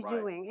supposed to be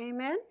doing.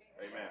 Amen?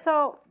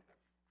 So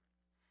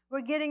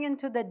we're getting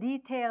into the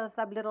details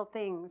of little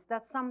things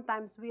that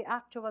sometimes we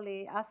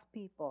actually, as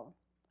people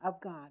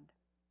of God,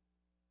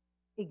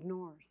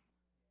 ignores.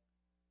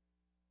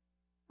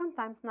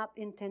 Sometimes not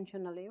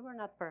intentionally. We're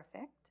not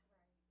perfect.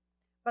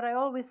 But I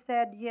always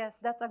said, yes,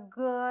 that's a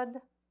good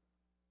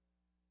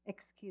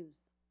excuse.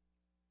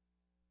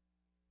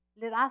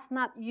 Let us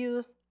not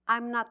use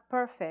I'm not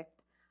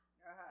perfect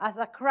as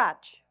a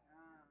crutch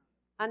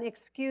and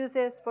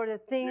excuses for the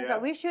things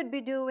that we should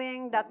be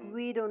doing that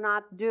we do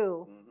not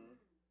do.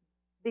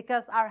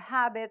 Because our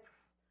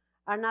habits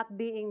are not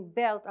being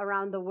built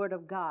around the Word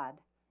of God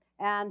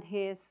and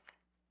His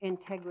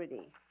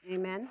integrity.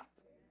 Amen?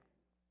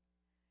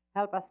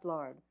 Help us,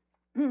 Lord.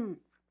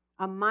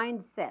 A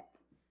mindset,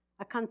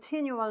 a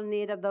continual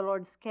need of the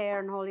Lord's care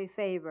and holy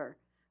favor.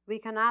 We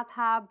cannot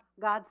have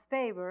God's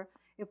favor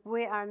if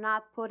we are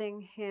not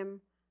putting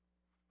Him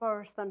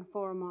first and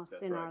foremost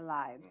in our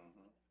lives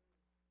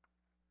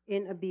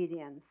in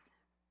obedience.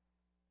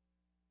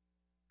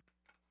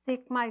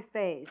 Seek my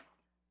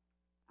face.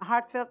 A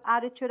heartfelt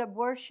attitude of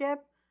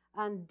worship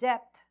and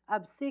depth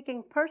of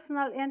seeking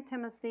personal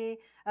intimacy,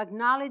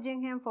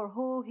 acknowledging Him for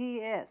who He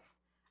is,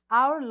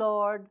 our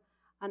Lord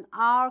and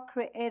our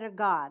Creator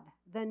God,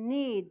 the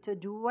need to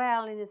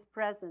dwell in His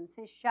presence,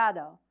 His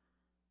shadow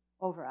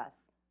over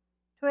us,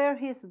 to hear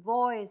His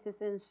voice,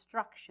 His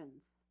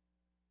instructions,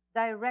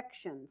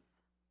 directions.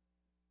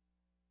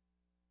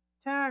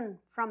 Turn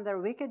from their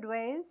wicked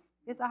ways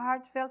is a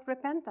heartfelt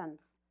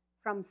repentance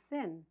from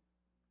sin.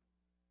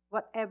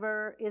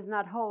 Whatever is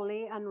not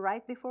holy and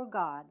right before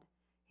God,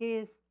 He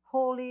is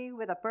holy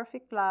with a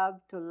perfect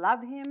love. To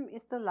love Him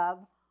is to love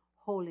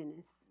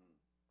holiness.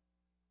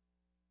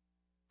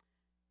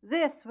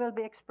 This will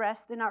be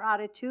expressed in our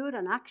attitude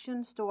and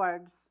actions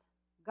towards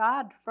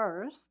God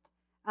first,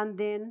 and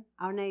then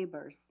our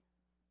neighbors.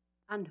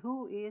 And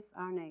who is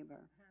our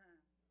neighbor?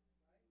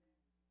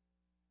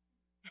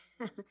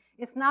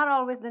 It's not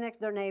always the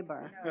next door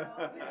neighbor.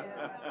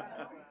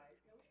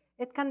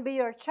 It can be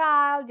your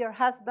child, your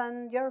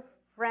husband, your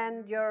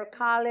friend, your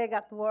colleague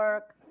at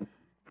work.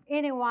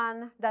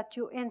 Anyone that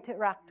you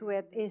interact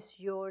with is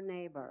your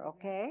neighbor,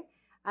 okay?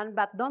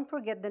 But don't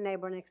forget the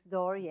neighbor next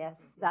door.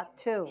 Yes, that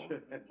too.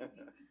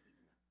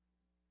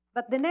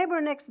 But the neighbor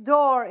next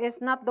door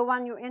is not the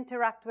one you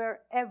interact with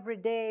every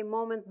day,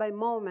 moment by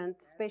moment,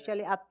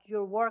 especially at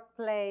your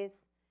workplace.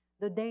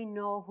 Do they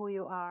know who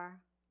you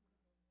are?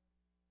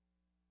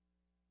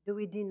 Do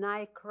we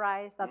deny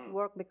Christ at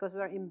work because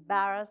we're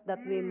embarrassed that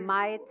we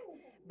might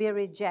be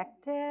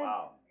rejected?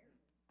 Wow.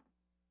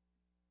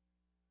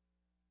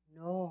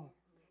 No.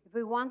 If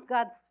we want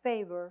God's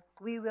favor,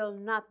 we will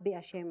not be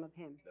ashamed of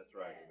Him. That's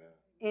right.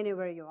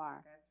 Anywhere you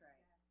are.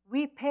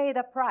 We pay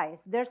the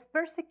price. There's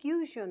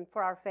persecution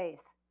for our faith.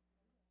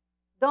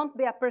 Don't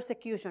be a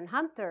persecution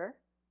hunter,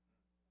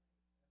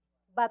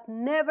 but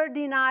never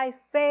deny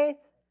faith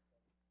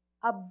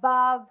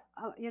above,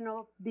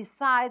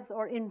 besides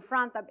or in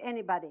front of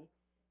anybody.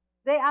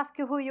 They ask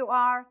you who you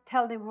are,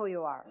 tell them who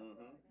you are.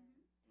 Mm-hmm.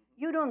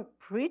 You don't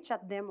preach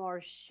at them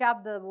or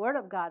shove the word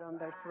of God on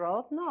their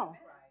throat, no.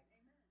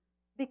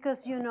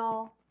 Because,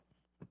 to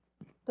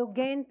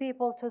gain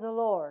people to the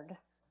Lord,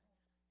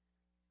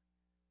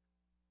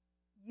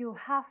 you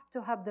have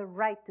to have the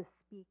right to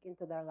speak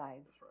into their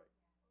lives. That's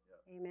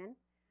right. Yeah. Amen.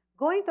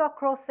 Going to a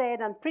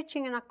crusade and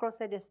preaching in a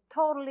crusade is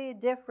totally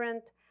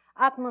different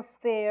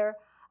atmosphere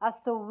as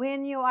to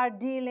when you are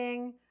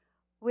dealing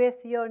with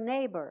your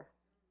neighbor.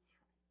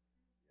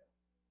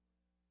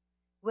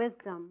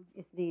 Wisdom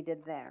is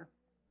needed there.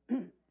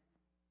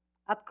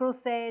 At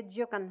crusade,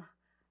 you can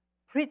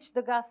preach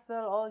the gospel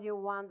all you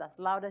want, as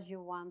loud as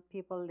you want.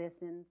 People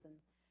listen. And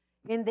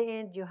in the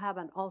end, you have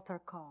an altar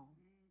call.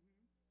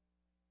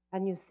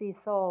 And you see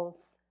souls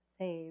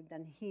saved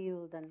and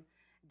healed and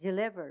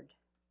delivered.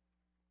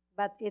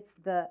 But it's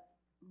the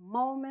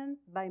moment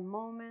by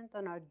moment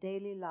on our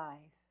daily life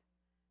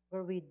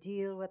where we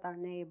deal with our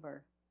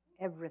neighbor,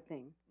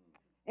 everything.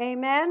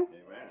 Amen?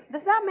 Amen.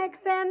 Does that make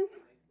sense?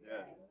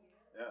 Yeah.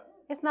 Yeah.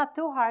 It's not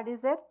too hard, is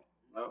it?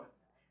 No.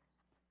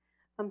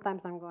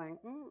 Sometimes I'm going,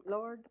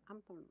 Lord,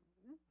 I'm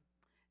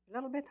a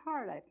little bit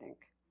hard, I think.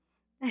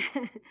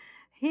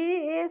 He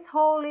is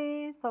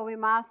holy, so we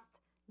must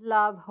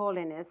love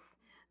holiness.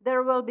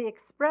 There will be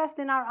expressed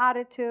in our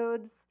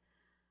attitudes.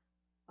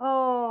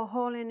 Oh,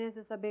 holiness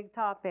is a big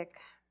topic.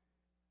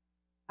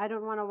 I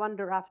don't want to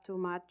wander off too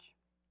much.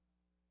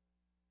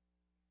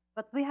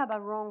 But we have a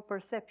wrong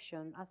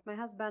perception. As my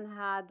husband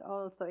had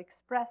also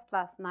expressed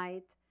last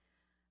night,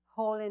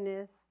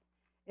 holiness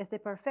is the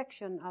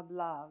perfection of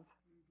love.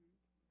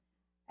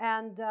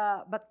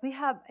 But we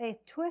have a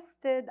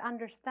twisted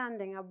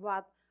understanding of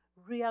what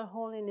real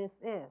holiness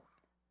is.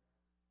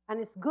 And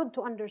it's good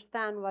to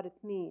understand what it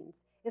means.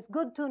 It's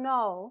good to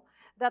know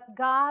that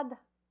God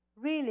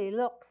really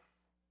looks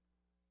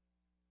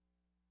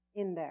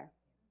in there.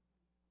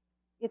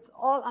 It's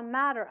all a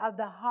matter of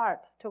the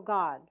heart to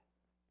God.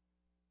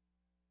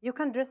 You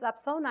can dress up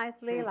so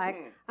nicely, like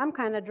I'm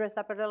kind of dressed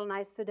up a little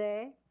nice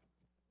today.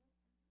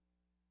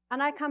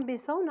 And I can be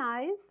so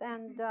nice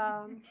and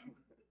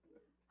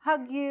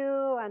hug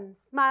you and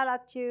smile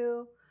at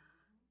you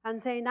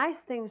and say nice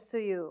things to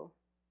you.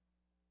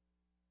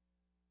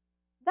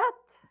 That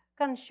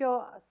can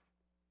show us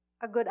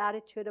a good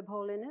attitude of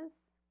holiness.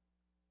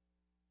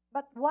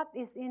 But what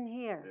is in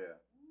here?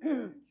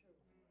 Yeah.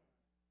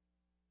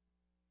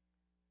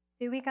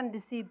 See, we can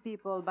deceive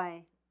people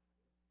by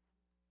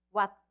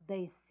what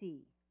they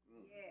see.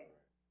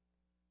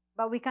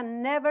 But we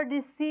can never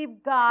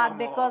deceive God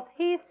because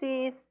He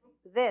sees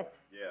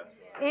this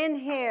Yeah. in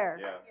here.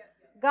 Yeah.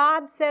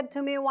 God said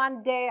to me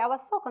one day, I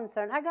was so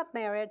concerned. I got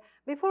married.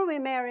 Before we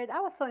married,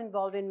 I was so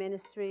involved in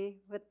ministry,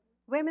 with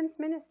women's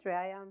ministry.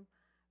 I am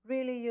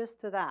really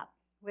used to that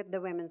with the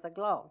Women's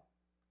Aglow.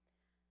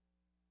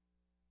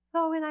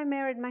 So when I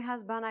married my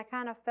husband, I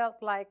kind of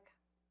felt like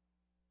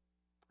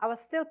I was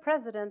still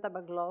president of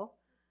Aglow,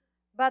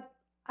 but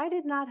I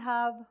did not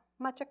have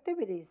much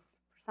activities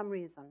for some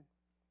reason.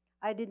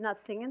 I did not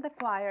sing in the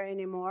choir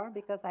anymore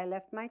because I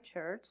left my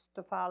church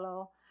to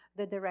follow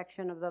the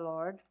direction of the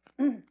Lord.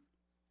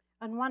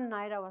 And one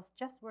night I was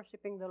just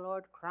worshiping the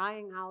Lord,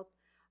 crying out.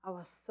 I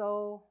was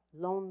so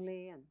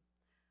lonely, and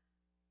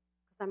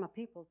because I'm a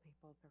people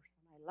person.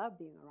 I love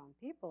being around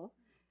people.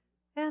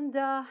 And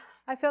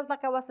I felt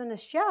like I was on a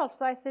shelf,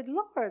 so I said,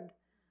 Lord,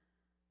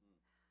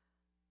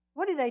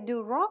 what did I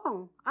do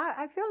wrong?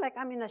 I feel like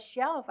I'm in a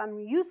shelf. I'm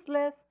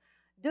useless,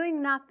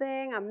 doing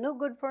nothing. I'm no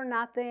good for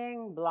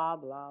nothing, blah,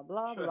 blah,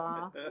 blah,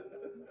 blah.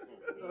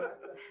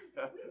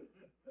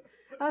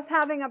 I was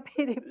having a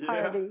pity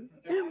party.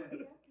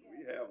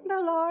 The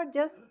Lord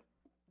just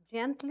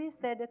gently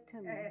said it to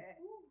me.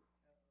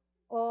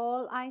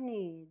 All I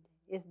need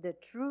is the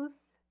truth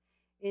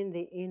in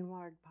the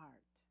inward part.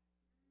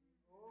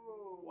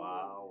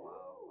 Wow,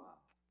 wow, wow.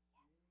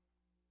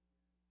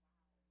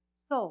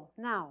 So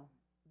now,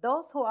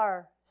 those who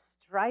are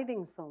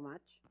striving so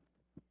much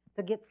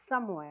to get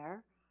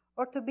somewhere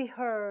or to be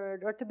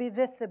heard or to be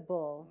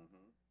visible,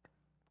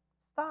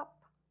 Stop.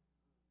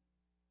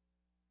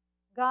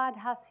 God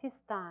has His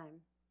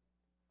time.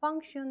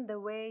 Function the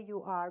way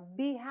you are.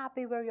 Be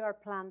happy where you are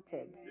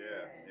planted.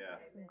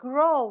 Yeah.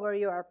 Grow where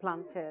you are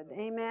planted.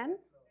 Amen.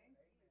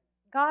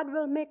 God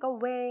will make a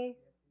way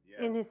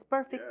in His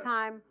perfect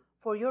time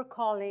for your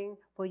calling,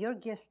 for your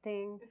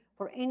gifting,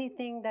 for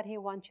anything that He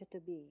wants you to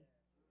be.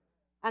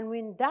 And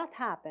when that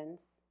happens,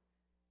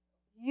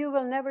 you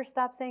will never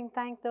stop saying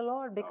thank the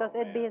Lord because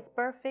it'd be His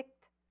perfect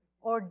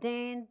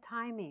ordained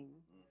timing.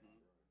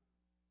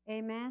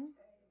 Amen.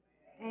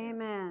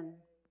 Amen.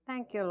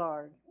 Thank you,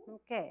 Lord.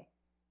 Okay.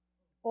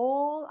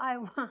 All I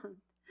want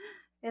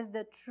is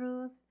the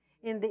truth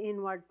in the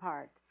inward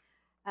part.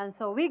 And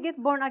so we get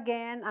born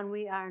again and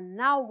we are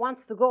now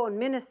wants to go on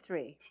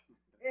ministry.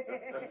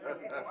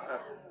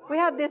 We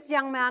had this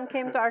young man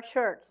came to our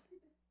church.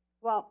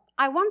 Well,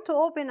 I want to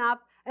open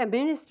up a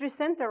ministry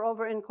center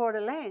over in Coeur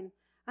d'Alene.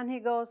 And he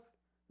goes,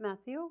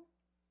 Matthew,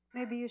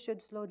 maybe you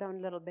should slow down a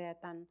little bit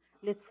and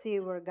let's see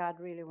where God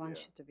really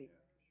wants you to be.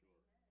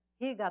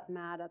 He got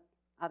mad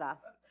at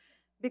us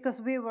because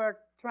we were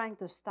trying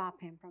to stop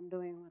him from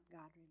doing what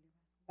God really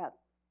wants. But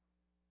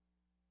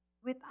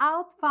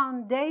without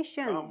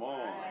foundations, Come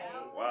on.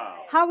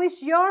 Wow. how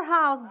is your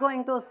house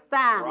going to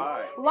stand?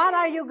 Right. What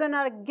are you going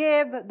to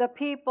give the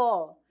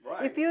people?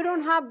 Right. If you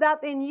don't have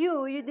that in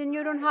you, then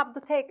you don't have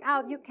to take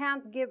out. You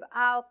can't give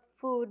out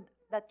food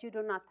that you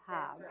do not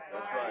have.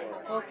 That's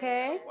right.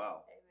 Okay?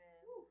 Wow.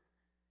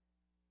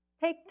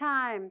 Take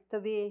time to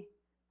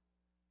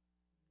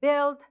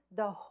build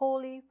the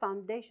holy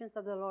foundations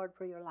of the Lord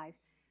for your life.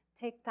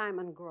 Take time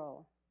and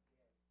grow.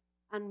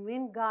 And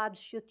when God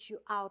shoots you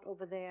out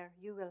over there,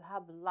 you will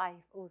have life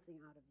oozing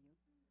out of you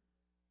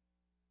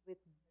with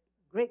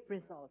great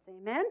results.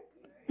 Amen?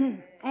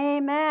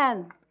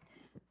 Amen.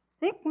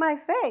 Seek my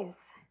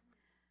face.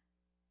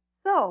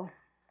 So,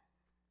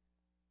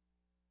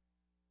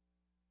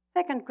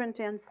 2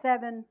 Corinthians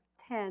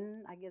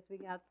 7:10. I guess we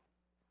got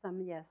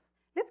some yes.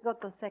 Let's go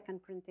to 2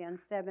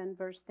 Corinthians 7,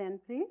 verse 10,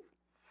 please.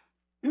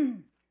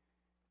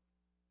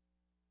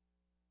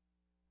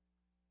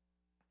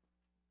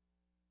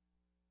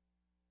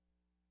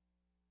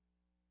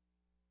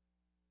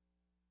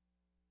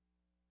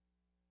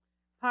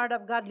 Part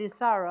of godly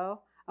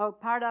sorrow, or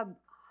part of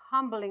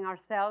humbling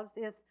ourselves,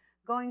 is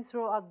going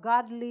through a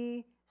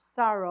godly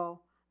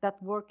sorrow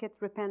that worketh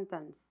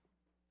repentance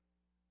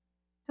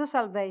to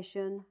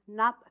salvation,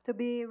 not to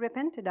be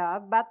repented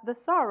of, but the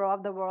sorrow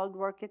of the world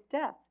worketh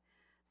death.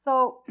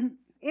 So,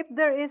 if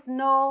there is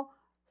no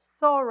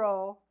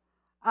sorrow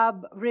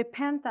of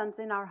repentance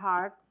in our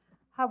heart,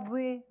 have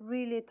we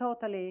really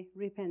totally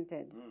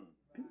repented?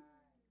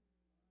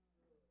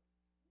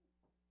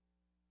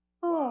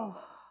 Oh.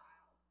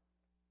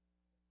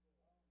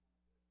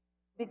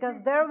 Because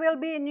there will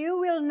be, and you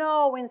will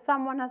know when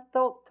someone has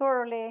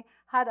thoroughly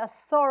had a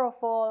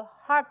sorrowful,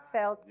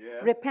 heartfelt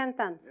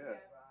repentance. Yes.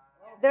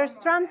 There's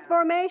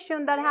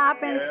transformation that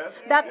happens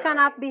that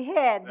cannot be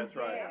hid. That's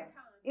right.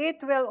 It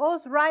will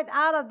ooze right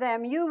out of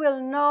them. You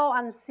will know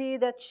and see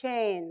the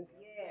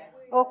chains.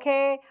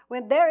 Okay?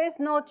 When there is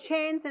no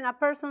chains in a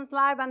person's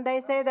life and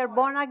they say they're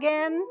born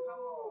again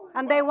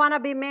and they want to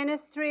be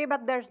ministry,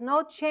 but there's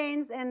no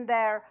chains in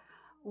their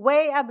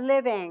way of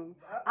living,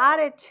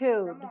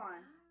 attitude,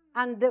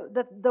 and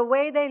the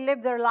way they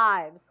live their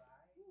lives.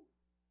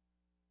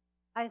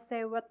 I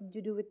say, what did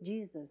you do with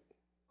Jesus?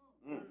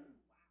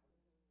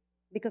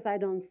 Because I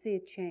don't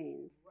see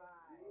chains.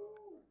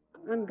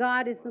 And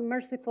God is a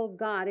merciful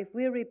God. If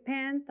we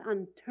repent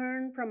and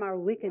turn from our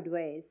wicked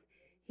ways,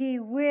 He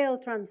will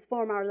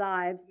transform our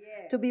lives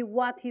to be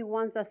what He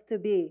wants us to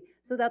be,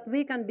 so that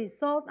we can be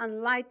salt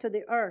and light to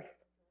the earth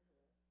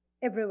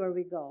everywhere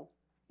we go.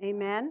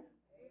 Amen?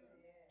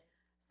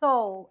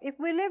 So, if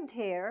we lived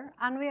here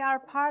and we are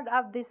part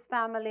of this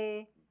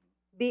family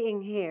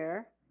being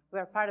here,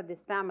 we're part of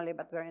this family,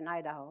 but we're in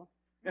Idaho.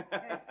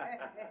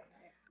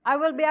 I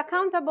will be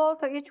accountable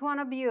to each one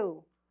of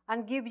you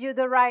and give you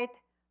the right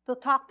to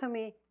talk to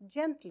me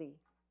gently,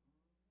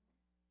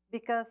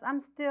 because I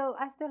still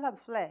have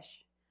flesh,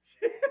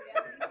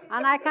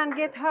 and I can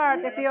get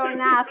hurt if you're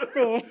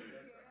nasty.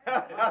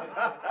 Now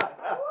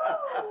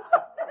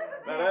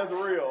that's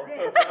real.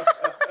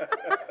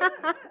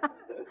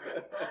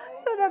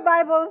 So the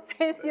Bible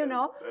says,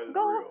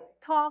 go real.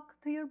 talk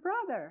to your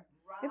brother.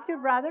 If your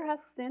brother has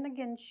sinned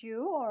against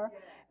you, or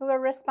you are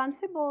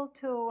responsible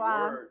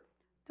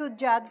to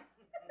judge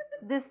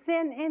the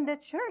sin in the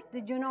church.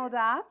 Did you know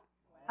that?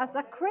 As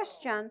a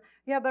Christian,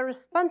 you have a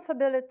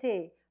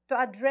responsibility to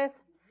address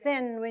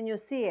sin when you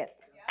see it.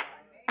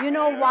 You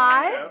know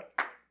why?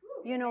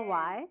 You know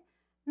why?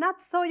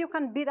 Not so you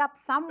can beat up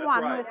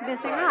someone who is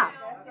messing up,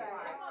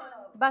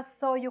 but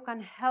so you can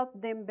help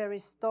them be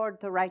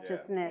restored to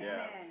righteousness.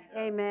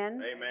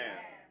 Amen. Amen.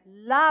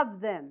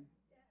 Love them.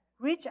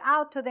 Reach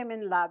out to them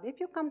in love. If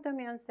you come to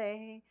me and say,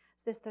 hey,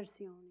 Sister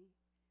Sioni,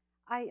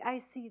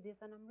 I see this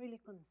and I'm really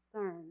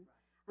concerned,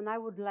 and I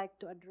would like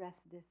to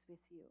address this with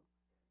you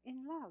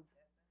in love.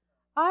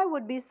 I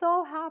would be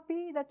so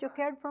happy that you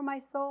cared for my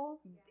soul.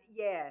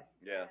 Yes.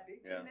 Yeah.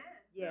 Yeah.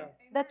 Yes.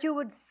 that you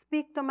would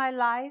speak to my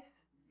life,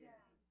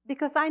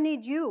 because I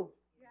need you.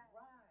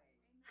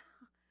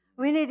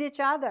 We need each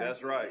other.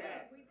 That's right.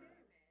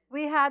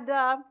 We had,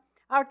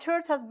 our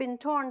church has been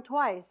torn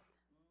twice.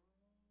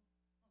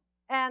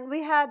 And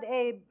we had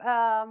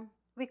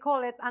we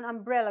call it an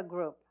umbrella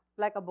group,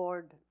 like a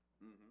board.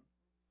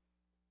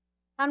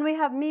 And we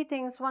have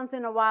meetings once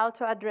in a while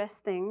to address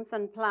things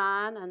and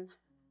plan.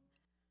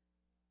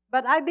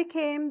 But I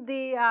became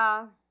the,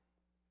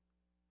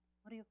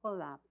 what do you call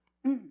that?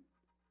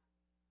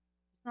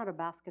 It's not a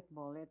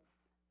basketball,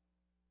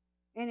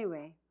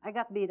 anyway, I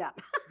got beat up.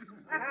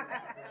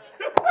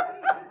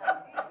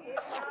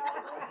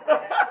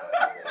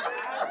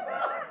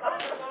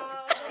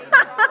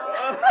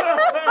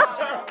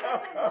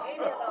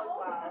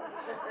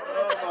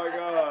 Oh my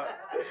God.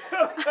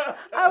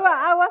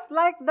 I was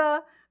like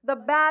the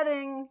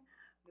batting,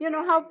 you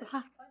know how people,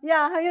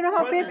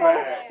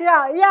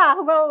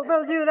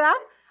 will do that.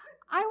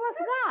 I was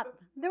that.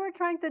 They were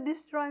trying to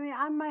destroy me.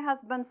 I'm my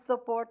husband's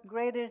support,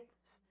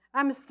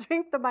 I'm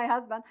strength to my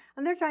husband,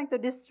 and they're trying to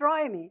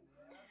destroy me.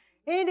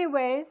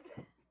 Anyways,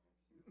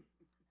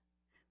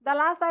 the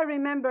last I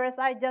remember is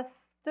I just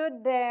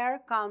stood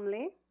there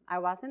calmly. I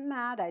wasn't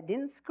mad. I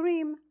didn't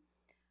scream.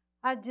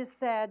 I just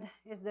said,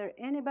 is there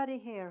anybody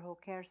here who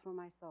cares for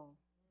my soul?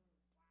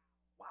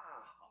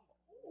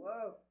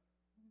 Whoa.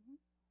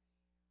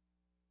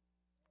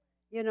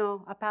 You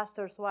know, a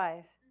pastor's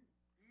wife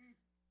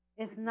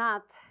is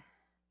not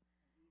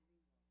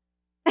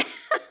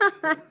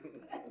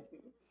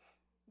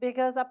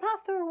because a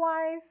pastor's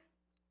wife,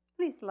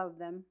 please love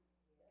them.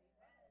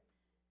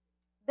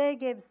 They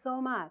give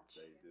so much.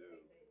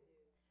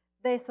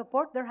 They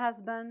support their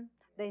husband.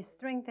 They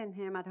strengthen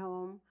him at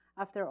home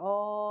after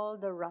all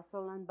the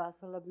rustle and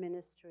bustle of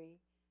ministry.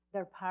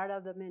 They're part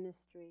of the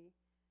ministry.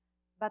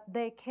 But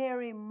they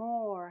carry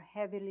more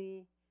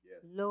heavily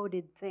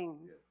loaded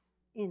things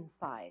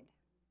inside.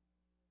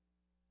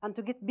 And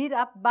to get beat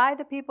up by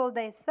the people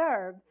they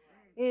serve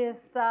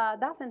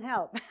doesn't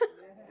help.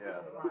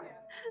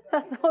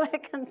 That's all I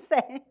can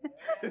say.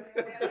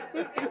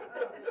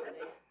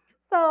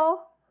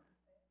 So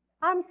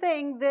I'm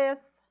saying this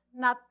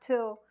not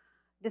to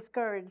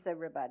discourage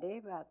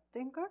everybody, but to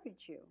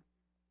encourage you.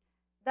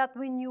 That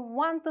when you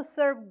want to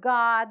serve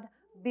God,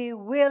 be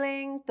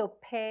willing to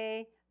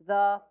pay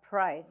the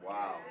price.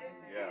 Wow.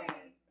 Yeah.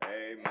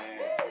 Amen.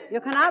 You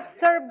cannot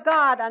serve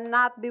God and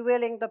not be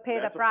willing to pay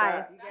That's the a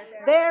price.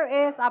 fact.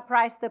 There is a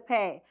price to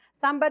pay.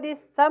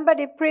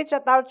 Somebody preached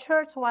at our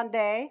church one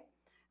day.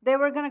 They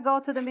were going to go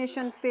to the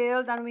mission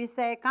field, and we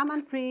say, come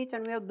and preach,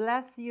 and we'll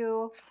bless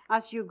you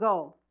as you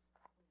go.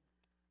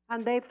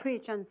 And they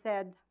preached and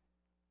said,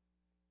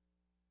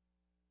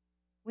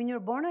 when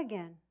you're born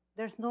again,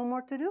 there's no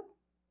more to do.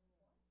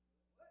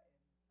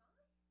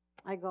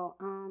 I go,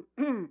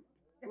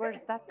 where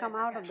does that come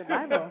out of the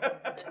Bible?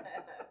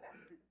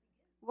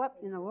 What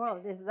in the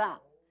world is that?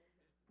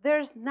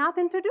 There's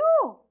nothing to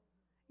do.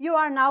 You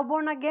are now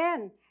born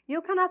again.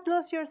 You cannot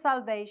lose your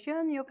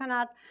salvation. You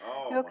cannot.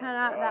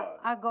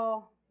 I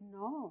go,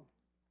 no.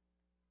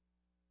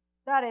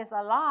 That is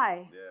a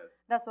lie. Yes.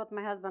 That's what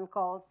my husband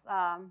calls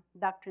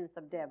doctrines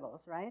of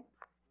devils, right?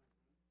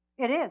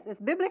 It is.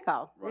 It's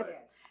biblical. Right.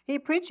 He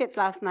preached it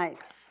last night.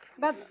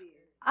 But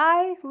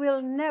I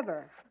will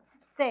never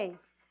say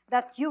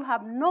that you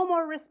have no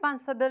more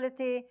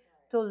responsibility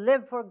to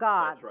live for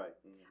God. That's right.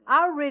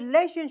 Our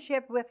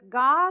relationship with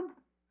God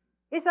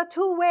is a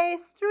two-way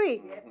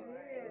street.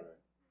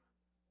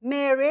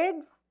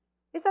 Marriage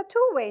is a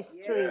two-way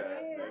street.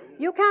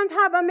 You can't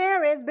have a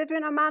marriage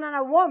between a man and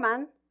a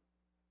woman.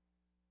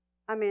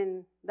 I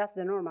mean, that's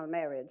the normal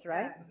marriage,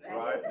 right?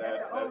 Right.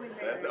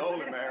 That's the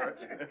only marriage.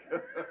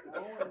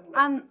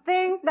 And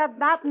think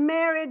that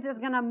marriage is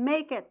going to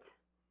make it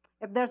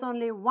if there's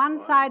only one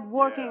side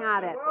working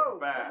at it. Whoa,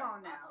 come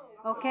on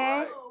now.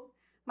 Okay?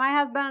 My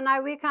husband and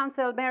I, we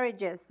counsel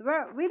marriages.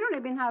 We don't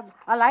even have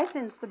a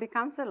license to be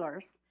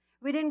counselors.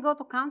 We didn't go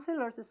to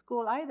counselors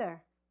school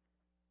either.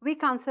 We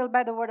counsel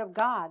by the Word of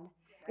God.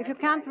 If you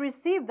can't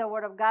receive the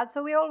Word of God,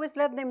 so we always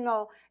let them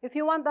know, if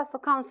you want us to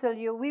counsel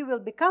you, we will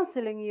be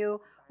counseling you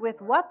with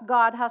what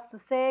God has to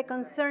say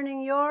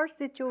concerning your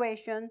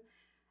situation,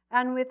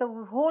 and with the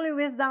holy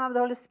wisdom of the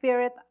Holy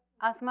Spirit,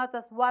 as much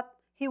as what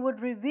He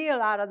would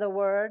reveal out of the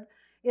Word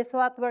is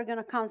what we're going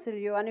to counsel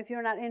you. And if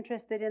you're not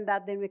interested in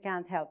that, then we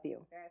can't help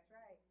you. That's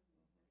right.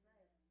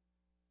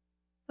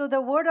 So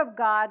the Word of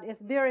God is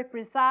very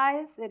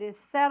precise. It is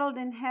settled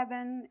in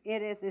heaven.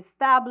 It is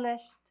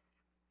established.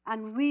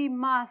 And we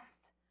must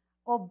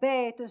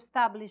obey to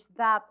establish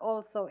that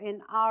also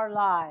in our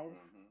lives.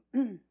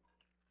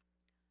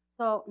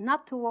 So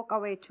not to walk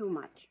away too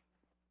much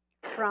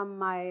from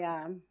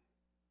my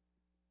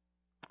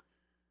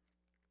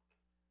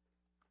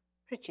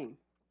preaching.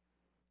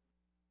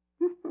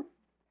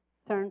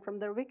 Turn from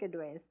their wicked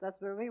ways.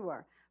 That's where we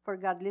were. For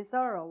godly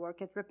sorrow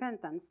worketh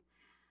repentance.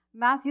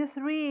 Matthew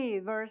 3,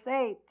 verse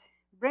 8.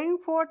 Bring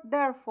forth,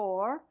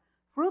 therefore,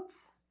 fruits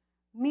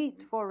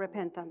meet for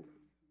repentance.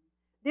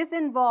 This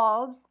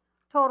involves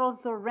total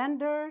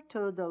surrender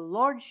to the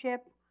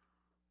lordship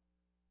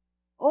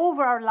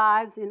over our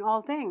lives in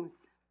all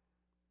things.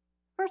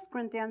 1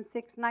 Corinthians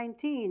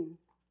 6:19.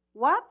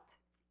 What?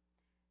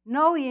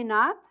 Know ye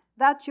not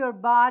that your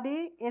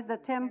body is the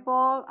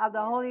temple of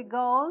the Holy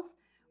Ghost,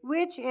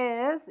 which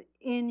is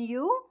in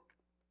you,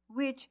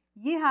 which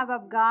ye have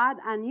of God,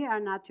 and ye are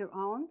not your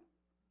own?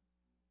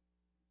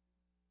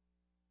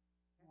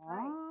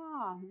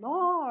 Ah,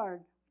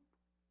 Lord.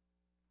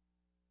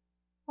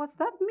 What's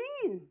that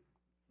mean?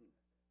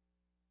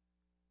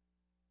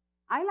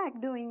 I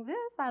like doing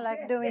this, I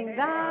like doing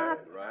that.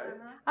 Right.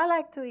 I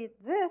like to eat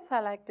this, I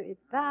like to eat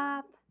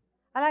that.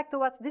 I like to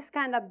watch this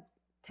kind of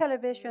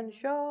television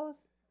shows.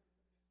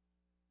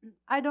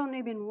 I don't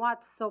even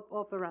watch soap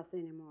operas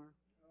anymore.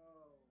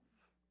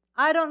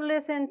 I don't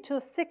listen to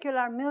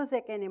secular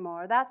music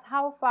anymore. That's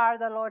how far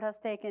the Lord has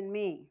taken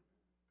me.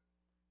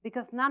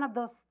 Because none of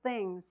those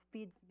things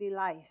feeds me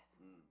life.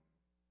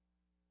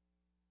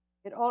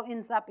 It all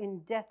ends up in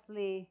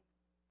deathly,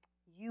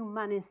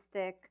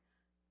 humanistic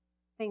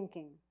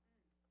thinking.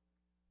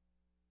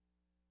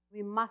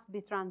 We must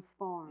be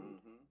transformed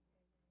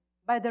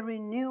by the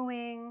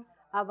renewing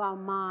of our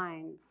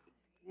minds.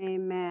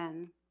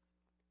 Amen.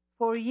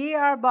 For ye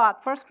are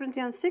bought, 1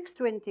 Corinthians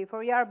 6:20,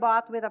 for ye are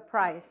bought with a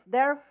price.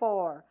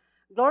 Therefore,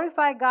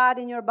 glorify God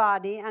in your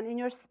body and in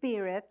your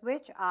spirit,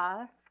 which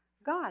are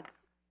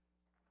God's.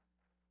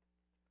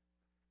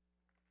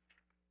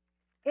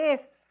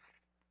 If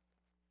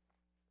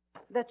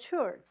the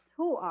church,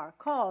 who are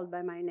called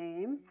by my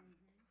name,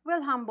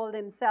 will humble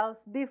themselves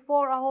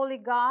before a holy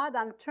God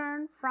and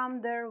turn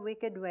from their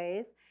wicked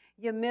ways,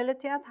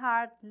 humility at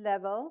heart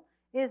level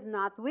is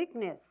not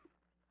weakness.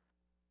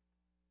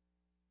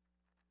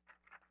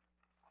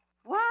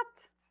 What?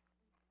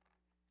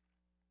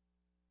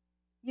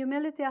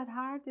 Humility at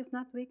heart is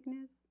not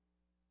weakness?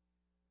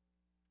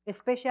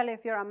 Especially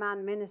if you're a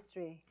man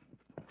ministry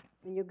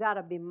and you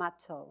gotta be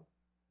macho.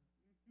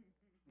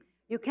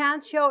 You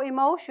can't show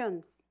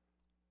emotions.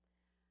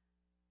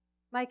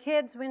 My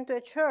kids went to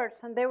a church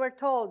and they were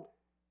told,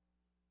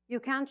 you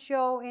can't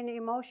show any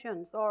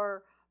emotions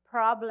or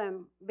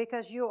problem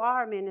because you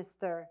are a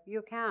minister.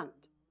 You can't.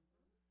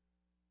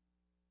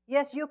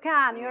 Yes, you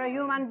can. You're a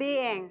human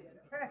being.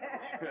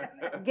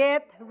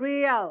 Get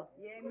real.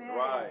 Amen.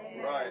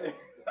 Right.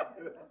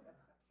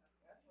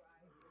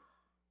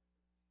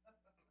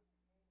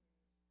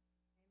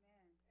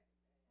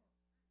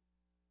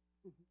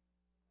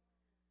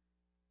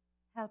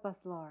 Help us,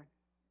 Lord.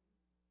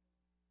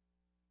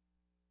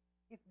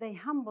 If they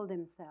humble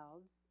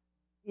themselves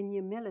in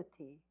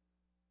humility,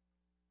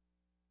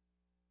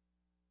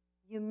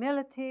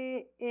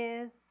 humility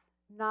is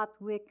not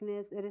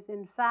weakness. It is,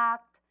 in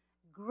fact,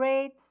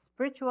 great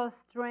spiritual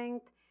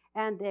strength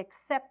and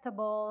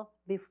acceptable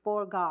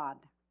before God.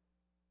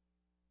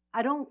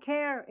 I don't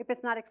care if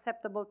it's not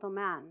acceptable to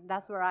man.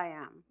 That's where I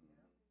am.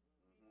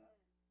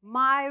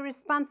 My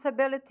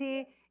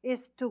responsibility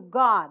is to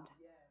God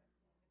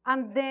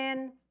and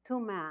then to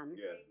man.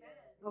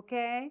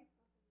 Okay?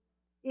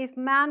 If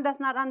man does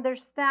not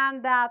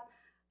understand that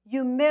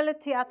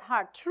humility at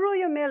heart, true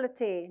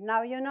humility,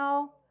 now you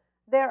know,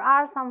 there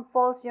are some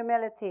false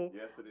humility.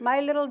 Yes, it is. My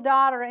little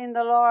daughter in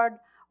the Lord,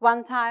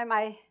 one time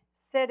I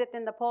said it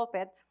in the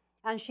pulpit,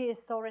 and she is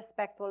so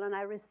respectful, and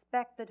I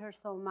respected her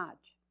so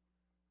much.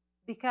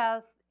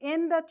 Because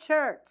in the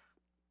church,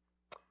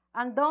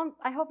 and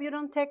I hope you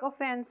don't take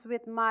offense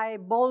with my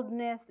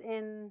boldness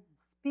in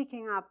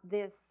speaking up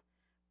these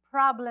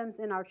problems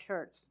in our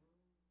church.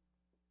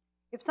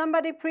 If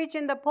somebody preach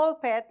in the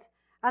pulpit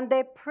and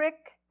they prick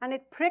and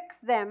it pricks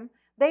them,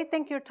 they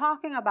think you're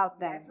talking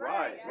about them.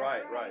 Right. That's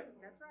right.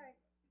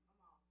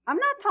 I'm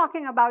not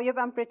talking about you if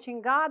I'm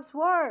preaching God's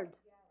word.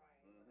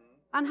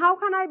 And how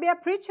can I be a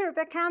preacher if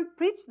I can't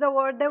preach the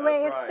word the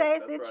way it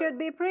says it should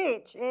be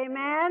preached?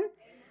 Amen?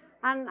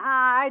 And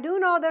I do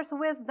know there's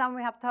wisdom.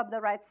 We have to have the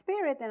right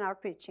spirit in our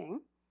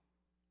preaching.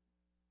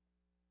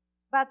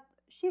 But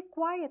she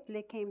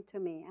quietly came to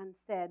me and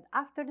said,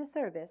 after the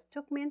service,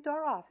 took me into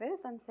her office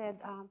and said,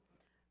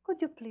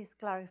 could you please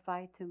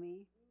clarify to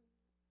me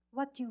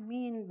what you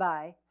mean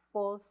by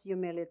false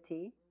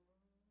humility?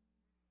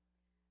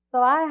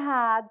 So I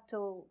had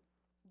to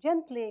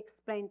gently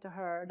explain to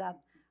her that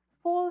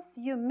false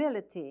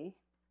humility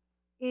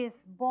is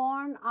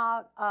born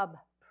out of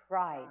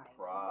pride.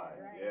 Pride.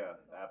 Yeah,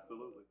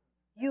 absolutely.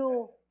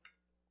 You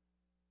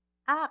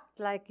act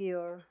like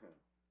you're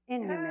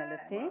in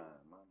humility,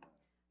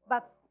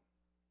 but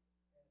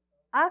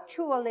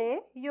actually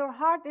your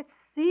heart is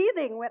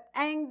seething with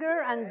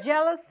anger and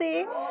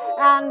jealousy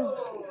and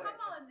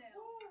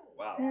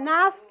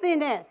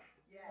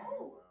nastiness.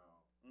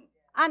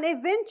 And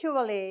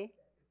eventually,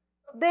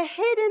 the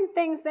hidden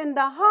things in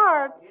the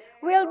heart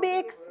will be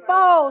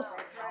exposed.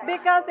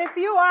 Because if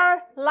you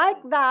are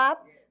like that,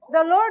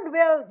 the Lord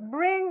will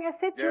bring a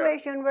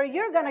situation where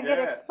you're going to get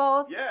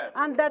exposed,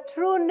 and the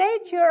true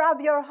nature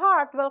of your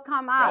heart will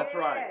come out. That's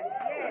right.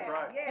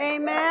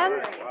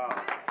 Amen.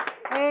 Wow.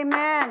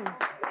 Amen.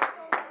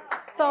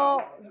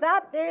 So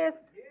that is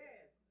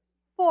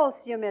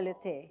false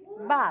humility.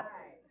 But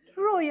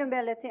true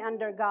humility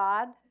under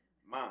God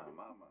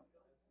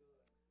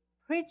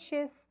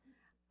preaches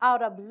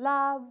out of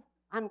love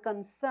and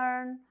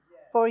concern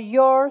for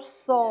your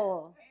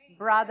soul,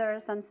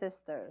 brothers and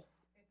sisters.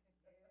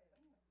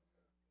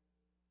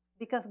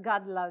 Because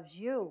God loves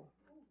you.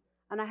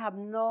 And I have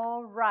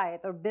no right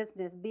or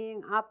business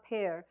being up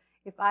here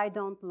if I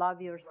don't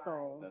love your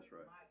soul. That's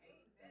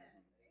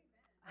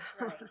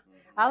right.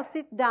 I'll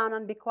sit down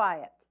and be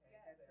quiet.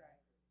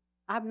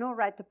 I have no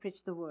right to preach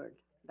the word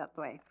that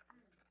way.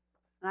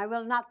 And I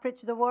will not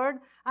preach the word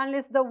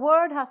unless the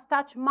word has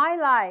touched my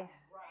life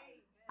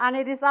and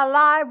it is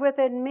alive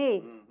within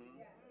me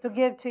to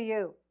give to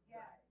you.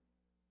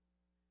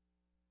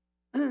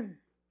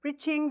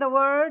 Preaching the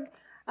word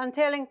and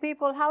telling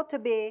people how to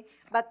be,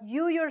 but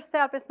you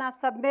yourself is not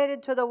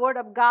submitted to the word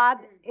of God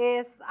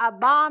is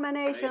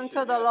abomination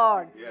to the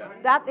Lord.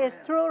 That is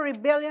true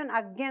rebellion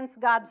against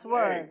God's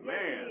word.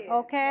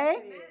 Okay?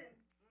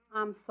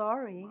 I'm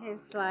sorry.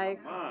 It's like,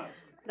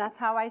 that's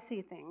how I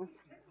see things.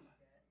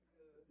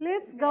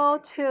 Let's go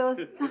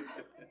to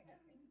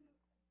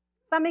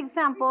some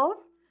examples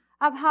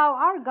of how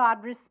our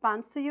God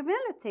responds to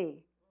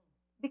humility,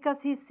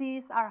 because He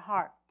sees our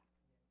heart.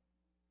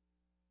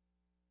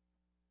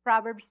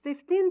 Proverbs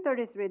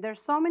 15:33. There's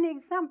so many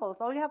examples.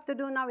 All you have to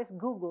do now is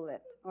Google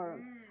it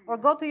or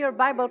go to your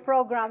Bible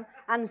program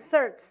and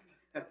search.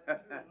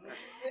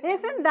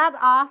 Isn't that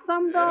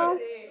awesome, though?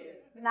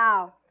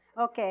 Now,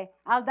 okay,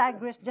 I'll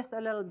digress just a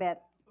little bit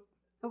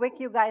to wake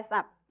you guys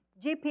up.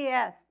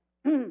 GPS.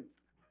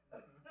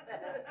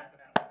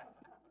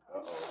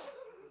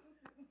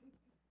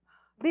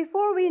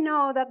 Before we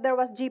know that there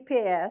was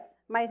GPS,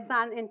 my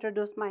son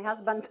introduced my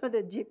husband to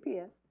the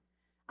GPS.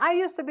 I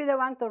used to be the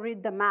one to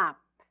read the map.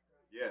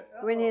 Yes.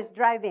 When he's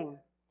driving.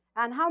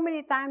 And how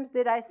many times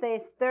did I say,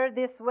 steer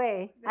this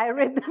way? I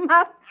read the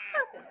map.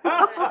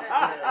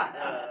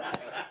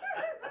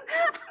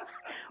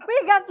 We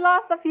got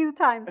lost a few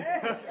times.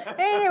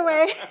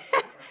 Anyway,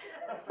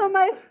 so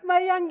my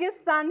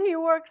youngest son,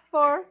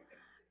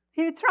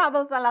 he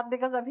travels a lot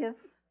because of his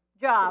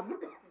job.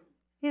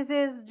 He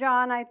says,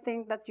 John, I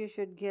think that you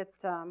should get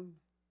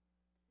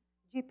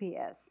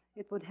GPS.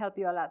 It would help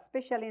you a lot,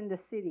 especially in the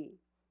city.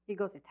 He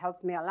goes, it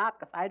helps me a lot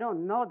because I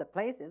don't know the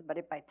places, but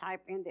if I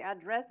type in the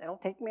address, it'll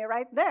take me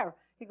right there.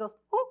 He goes,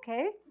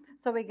 okay.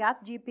 So we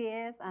got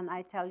GPS, and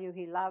I tell you,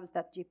 he loves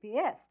that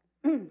GPS.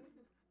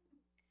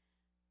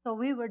 So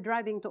we were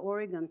driving to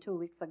Oregon 2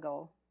 weeks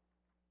ago.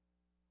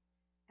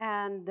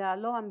 And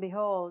lo and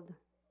behold,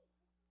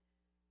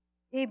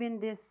 even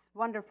this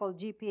wonderful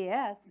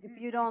GPS, if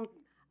you don't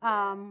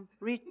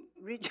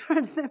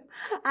recharge them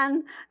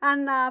and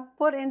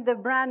put in the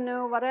brand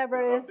new,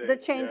 whatever is the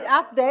change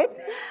updates,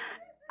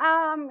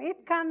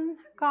 it can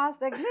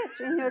cause a glitch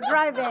in your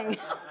driving.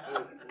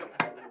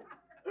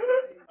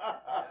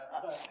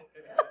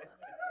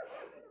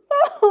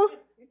 So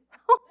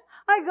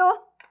I go,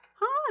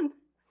 Han,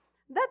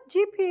 that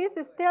GPS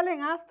is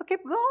telling us to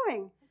keep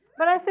going.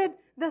 But I said,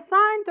 the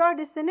sign to our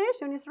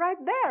destination is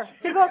right there.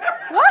 He goes,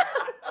 what?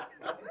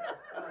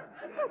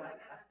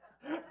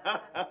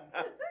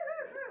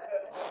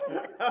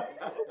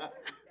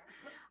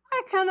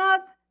 I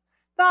cannot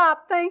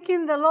stop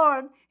thanking the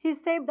Lord. He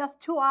saved us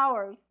 2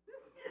 hours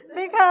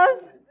because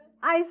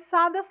I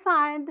saw the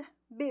sign.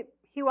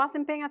 He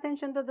wasn't paying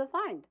attention to the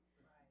sign.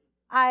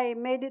 I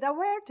made it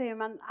aware to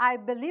him, and I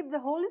believe the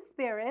Holy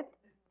Spirit,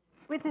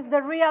 which is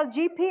the real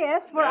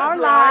GPS for our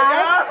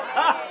lives,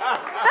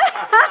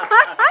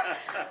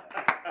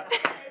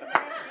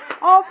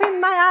 opened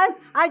my eyes.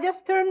 I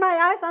just turned my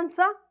eyes and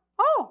saw,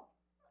 oh,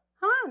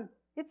 Han,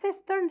 it says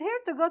turn here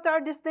to go to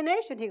our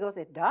destination. He goes,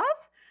 it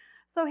does?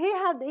 So he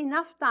had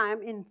enough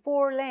time in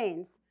 4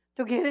 lanes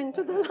to get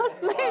into the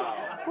last lane.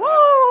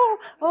 Whoa,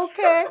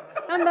 okay.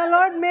 And the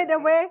Lord made a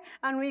way,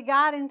 and we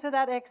got into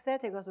that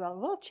exit. He goes, well,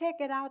 we'll check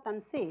it out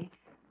and see.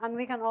 And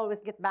we can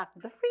always get back to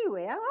the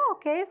freeway. Oh,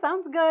 okay,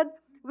 sounds good.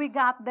 We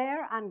got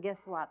there, and guess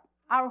what?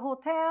 Our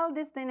hotel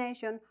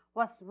destination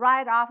was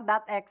right off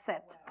that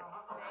exit.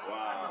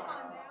 Wow.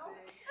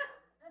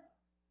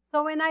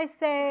 So when I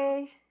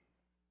say,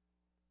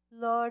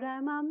 Lord,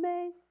 I'm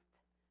amazed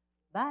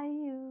by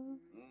you.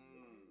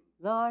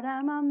 Lord,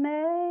 I'm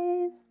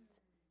amazed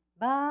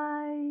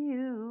by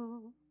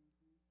you.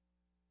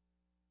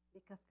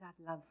 Because God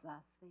loves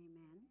us.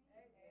 Amen.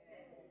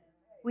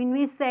 When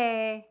we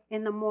say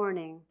in the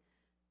morning,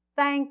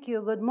 thank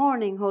you, good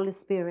morning, Holy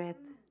Spirit.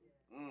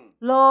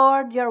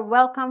 Lord, you're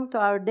welcome to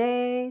our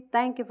day.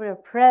 Thank you for your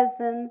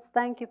presence.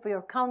 Thank you for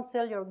your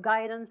counsel, your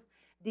guidance,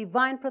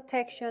 divine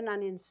protection,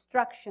 and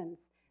instructions.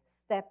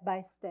 Step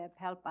by step,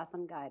 help us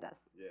and guide us.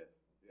 Yes,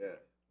 yes.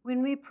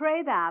 When we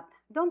pray that,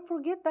 don't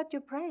forget that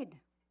you prayed.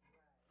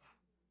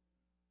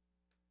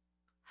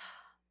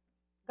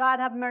 God,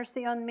 have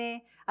mercy on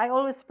me. I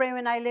always pray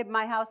when I leave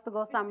my house to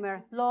go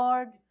somewhere.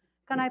 Lord,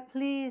 can I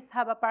please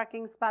have a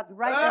parking spot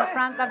right in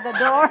front of the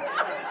door?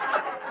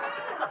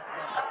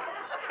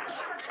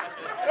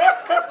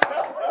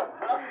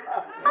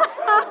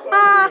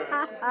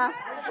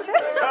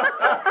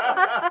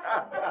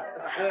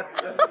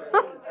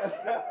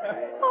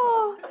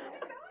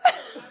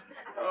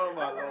 Oh,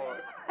 my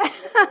Lord.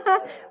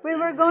 we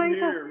were going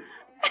to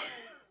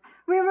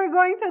we were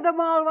going to the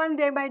mall one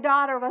day. My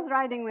daughter was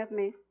riding with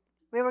me.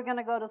 We were going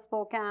to go to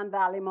Spokane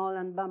Valley Mall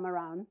and bum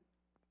around.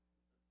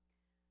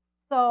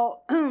 So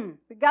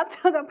we got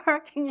to the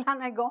parking lot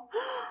and I go,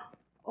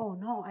 oh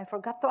no, I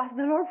forgot to ask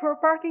the Lord for a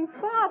parking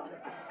spot.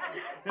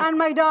 And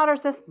my daughter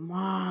says,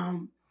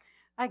 Mom,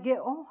 I get,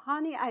 oh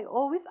honey, I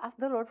always ask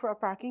the Lord for a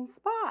parking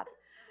spot.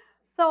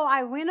 So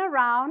I went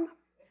around.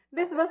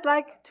 This was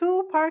like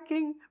 2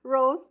 parking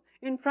rows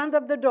in front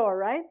of the door,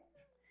 right?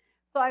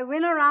 So I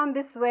went around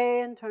this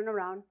way and turned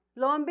around.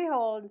 Lo and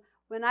behold,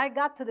 when I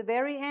got to the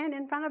very end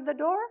in front of the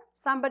door,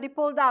 somebody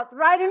pulled out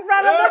right in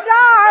front of the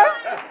door.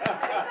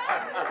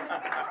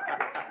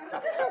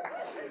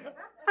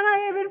 And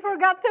I even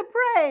forgot to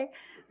pray.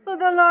 So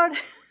the Lord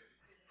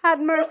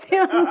had mercy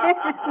on me.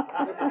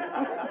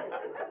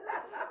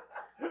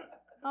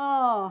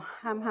 Oh,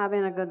 I'm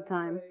having a good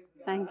time.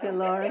 Thank you,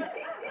 Lord.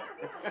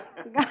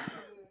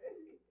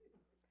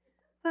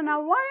 So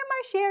now, why am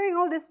I sharing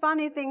all these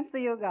funny things to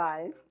you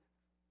guys?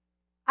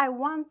 I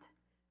want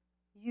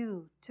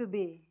you to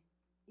be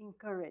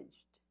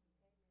encouraged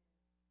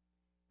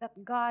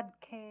that God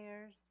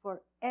cares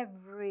for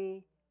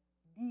every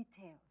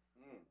detail.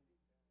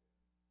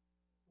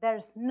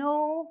 There's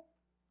no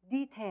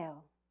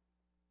detail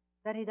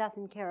that He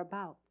doesn't care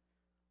about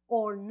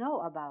or know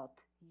about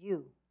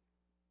you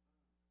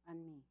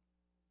and me.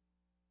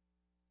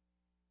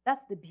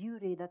 That's the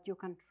beauty, that you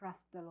can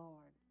trust the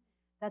Lord,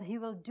 that He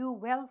will do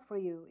well for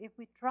you if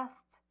we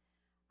trust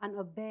and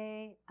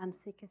obey and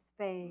seek His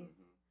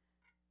face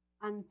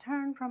and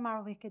turn from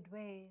our wicked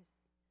ways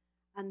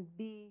and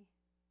be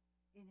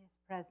in His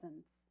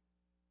presence.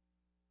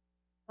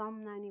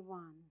 Psalm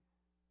 91.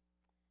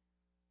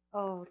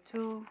 Oh,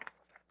 two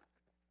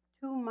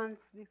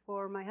months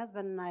before my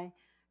husband and I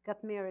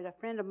got married, a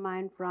friend of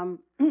mine from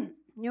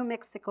New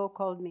Mexico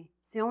called me.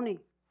 Sioni,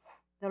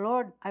 the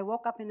Lord, I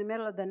woke up in the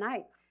middle of the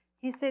night.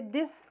 He said,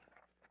 this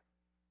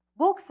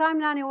book, Psalm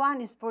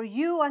 91, is for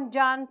you and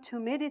John to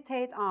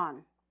meditate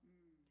on.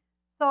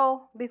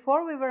 So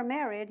before we were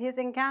married, he's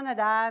in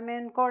Canada, I'm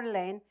in Coeur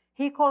d'Alene.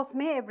 He calls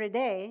me every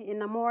day in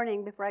the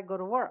morning before I go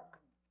to work,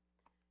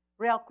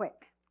 real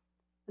quick.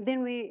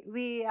 Then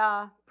we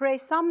pray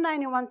Psalm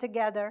 91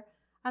 together,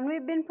 and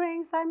we've been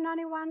praying Psalm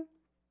 91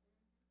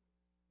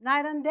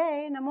 night and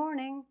day in the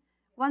morning.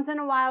 Once in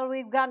a while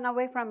we've gotten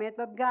away from it,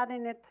 but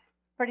gotten it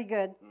pretty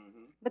good.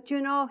 But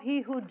you know,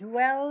 he who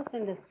dwells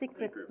in the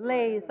secret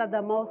place of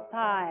the Most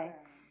High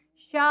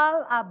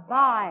shall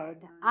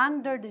abide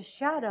under the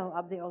shadow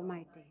of the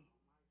Almighty.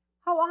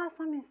 How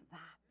awesome is that?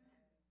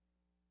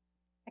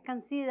 I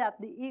can see that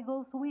the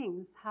eagle's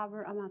wings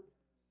hover among.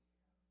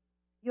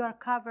 You are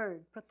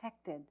covered,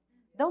 protected.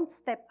 Don't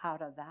step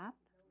out of that.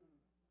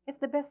 It's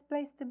the best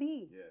place to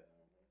be. Yes.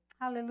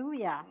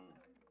 Hallelujah.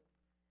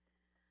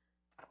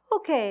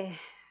 Okay.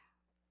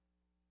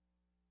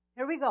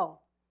 Here we go.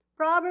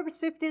 Proverbs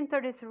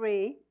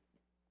 15:33.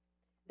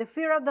 The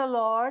fear of the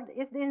Lord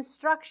is the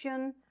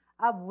instruction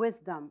of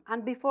wisdom,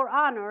 and before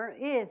honor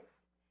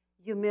is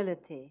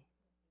humility.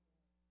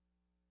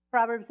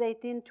 Proverbs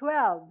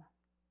 18:12.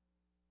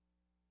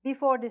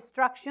 Before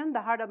destruction,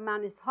 the heart of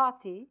man is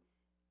haughty.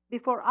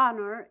 Before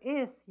honor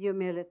is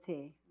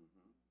humility.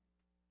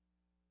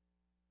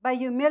 By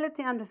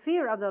humility and the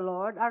fear of the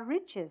Lord are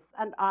riches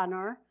and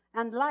honor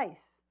and life.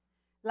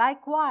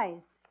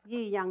 Likewise,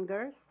 ye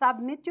younger,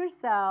 submit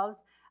yourselves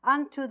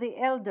unto the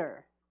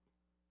elder.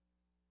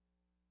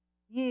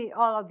 Ye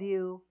all of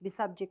you be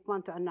subject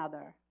one to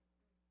another.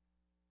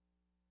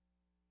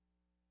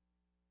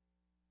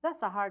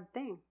 That's a hard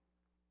thing.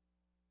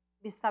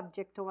 Be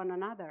subject to one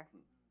another.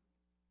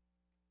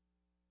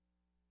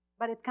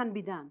 But it can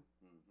be done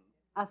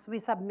as we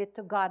submit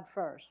to God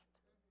first.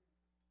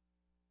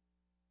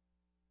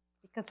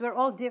 Because we're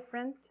all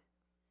different.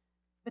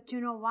 But you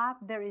know what?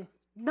 There is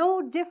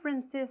no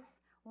differences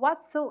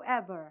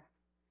whatsoever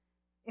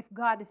if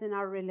God is in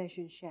our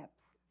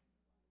relationships.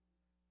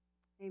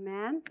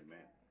 Amen?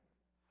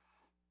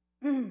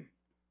 Amen.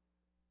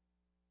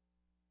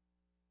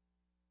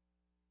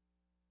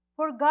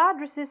 For God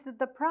resisteth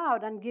the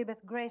proud and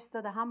giveth grace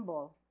to the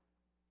humble.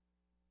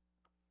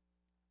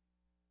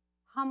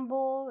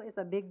 Humble is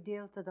a big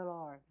deal to the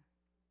Lord.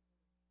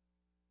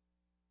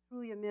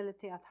 True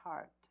humility at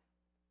heart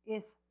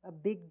is a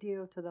big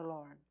deal to the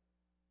Lord.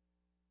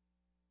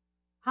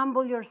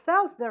 Humble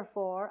yourselves,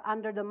 therefore,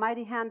 under the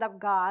mighty hand of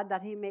God,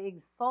 that He may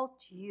exalt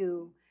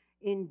you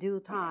in due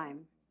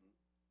time.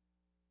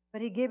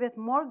 But He giveth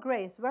more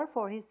grace.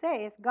 Wherefore He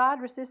saith,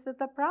 God resisteth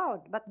the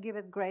proud, but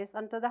giveth grace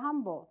unto the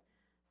humble.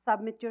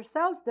 Submit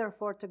yourselves,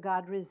 therefore, to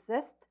God.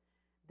 Resist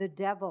the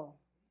devil,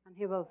 and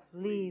he will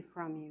flee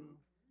from you.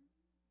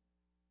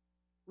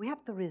 We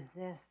have to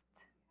resist.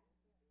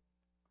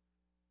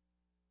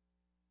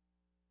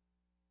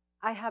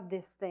 I have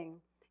this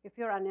thing. If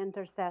you're an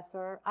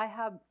intercessor, I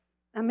have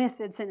a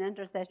message in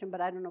intercession, but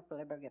I don't know if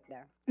we'll ever get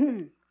there.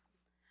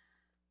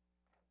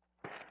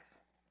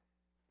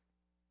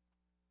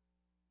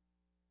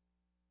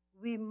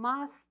 We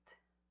must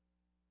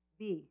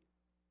be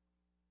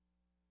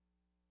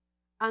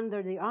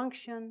under the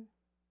unction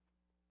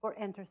for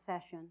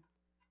intercession,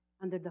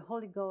 under the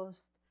Holy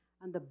Ghost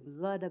and the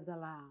blood of the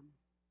Lamb.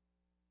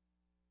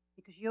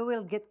 Because you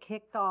will get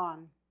kicked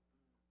on.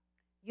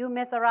 You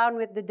mess around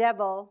with the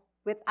devil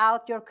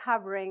without your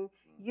covering,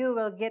 you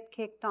will get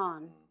kicked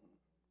on.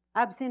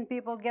 I've seen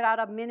people get out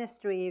of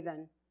ministry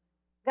even.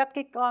 Got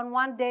kicked on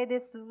one day.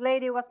 This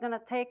lady was going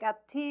to take a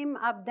team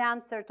of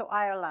dancers to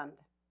Ireland.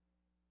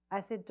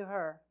 I said to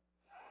her,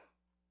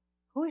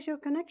 who is your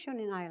connection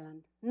in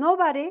Ireland?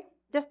 Nobody,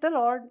 just the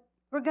Lord.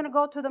 We're going to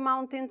go to the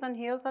mountains and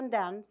hills and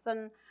dance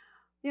and,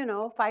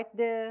 fight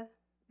the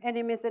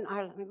enemies in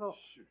Ireland. I go,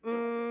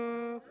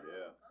 Yeah.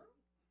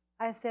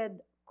 I said,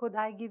 could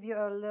I give you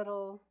a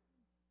little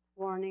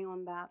warning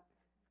on that?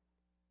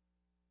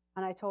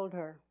 And I told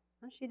her,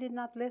 and she did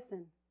not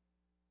listen.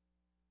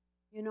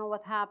 You know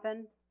what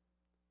happened?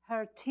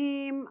 Her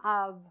team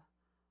of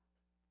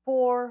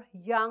 4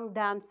 young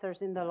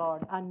dancers in the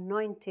Lord,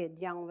 anointed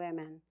young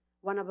women,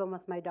 one of them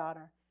was my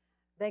daughter,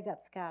 they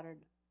got scattered.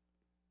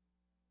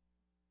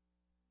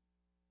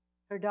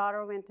 Her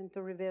daughter went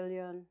into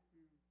rebellion.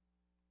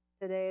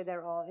 Today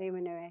they're all,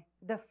 anyway,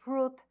 the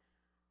fruit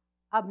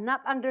of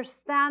not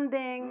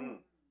understanding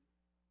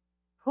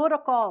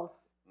protocols.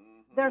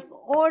 There's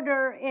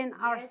order in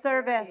our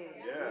service.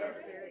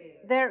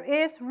 There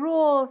is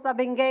rules of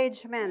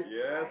engagement.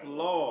 Yes,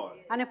 Lord.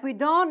 And if we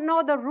don't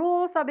know the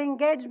rules of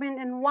engagement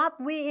and what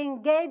we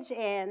engage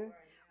in,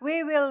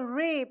 we will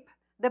reap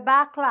the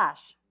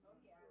backlash.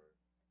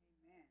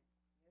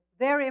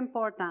 Very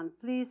important.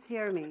 Please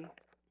hear me.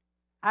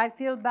 I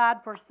feel bad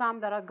for some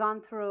that have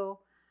gone through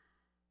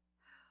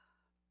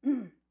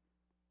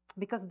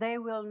because they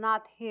will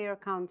not hear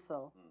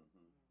counsel.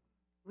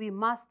 We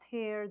must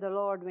hear the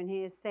Lord when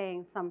He is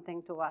saying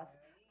something to us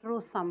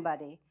through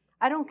somebody.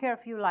 I don't care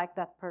if you like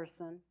that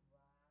person.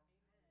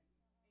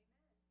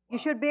 You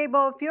should be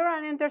able, if you're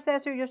an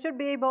intercessor, you should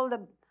be able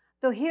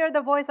to hear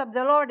the voice of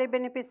the Lord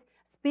even if it's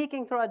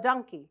speaking through a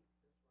donkey.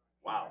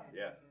 Wow,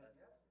 yes.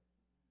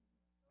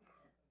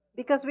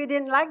 Because we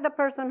didn't like the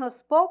person who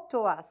spoke to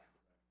us.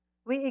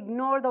 We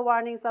ignore the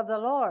warnings of the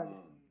Lord.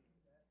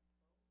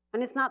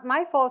 And it's not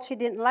my fault she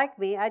didn't like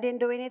me. I didn't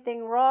do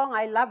anything wrong.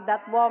 I loved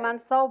that woman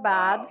so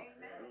bad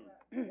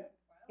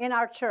in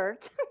our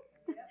church.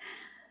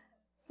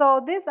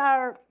 So these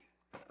are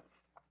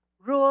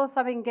rules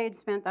of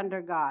engagement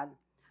under God.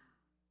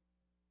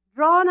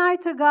 Draw nigh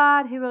to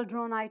God, He will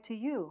draw nigh to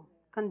you.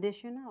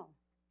 Conditional.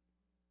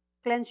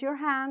 Cleanse your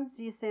hands,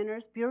 ye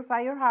sinners.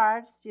 Purify your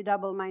hearts, ye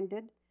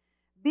double-minded.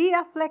 Be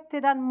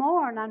afflicted and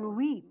mourn and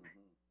weep.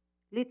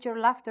 Let your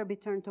laughter be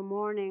turned to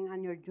mourning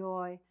and your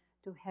joy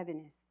to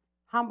heaviness.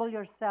 Humble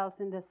yourselves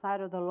in the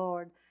sight of the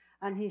Lord,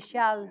 and He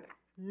shall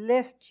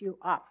lift you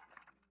up.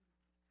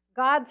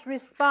 God's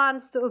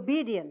response to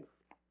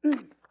obedience.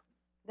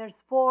 There's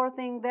 4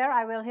 things there.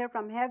 I will hear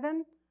from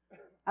heaven.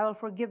 I will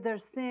forgive their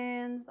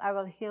sins. I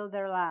will heal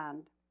their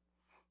land.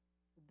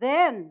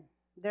 Then,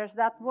 there's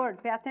that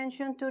word. Pay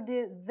attention to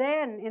the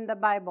then in the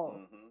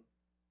Bible.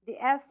 The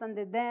F's and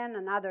the then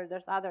and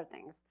there's other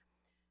things.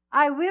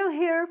 I will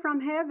hear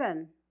from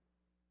heaven.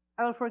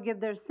 I will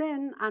forgive their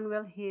sin and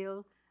will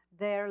heal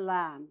their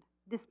land.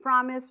 This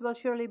promise will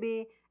surely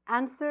be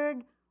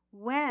answered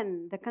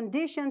when the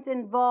conditions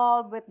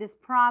involved with this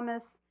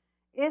promise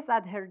is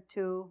adhered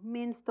to,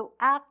 means to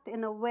act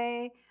in a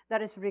way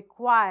that is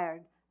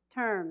required,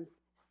 terms,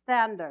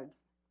 standards,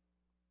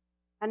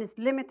 and is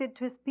limited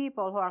to His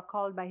people who are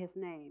called by His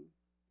name.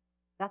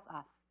 That's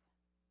us.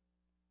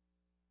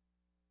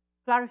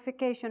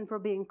 Clarification for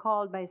being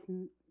called by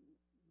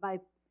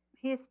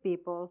His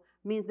people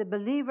means the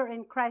believer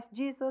in Christ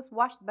Jesus,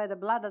 washed by the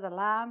blood of the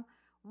Lamb.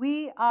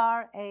 We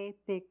are a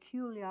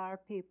peculiar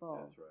people.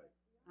 That's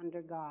right.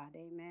 Under God.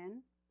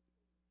 Amen.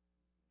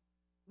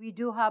 We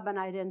do have an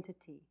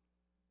identity.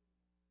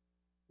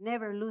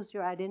 Never lose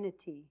your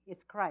identity.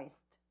 It's Christ.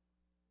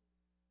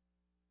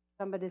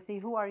 Somebody say,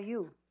 who are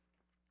you?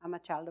 I'm a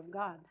child of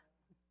God.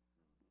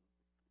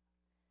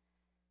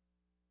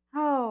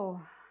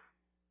 Oh,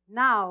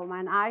 now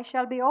mine eyes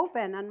shall be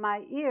open and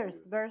my ears,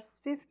 verse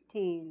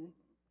 15,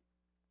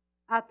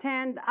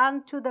 attend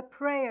unto the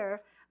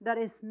prayer that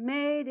is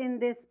made in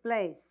this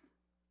place.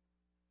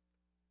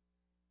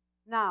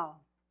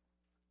 Now,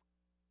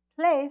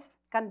 place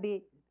can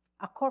be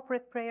a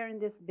corporate prayer in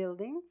this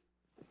building,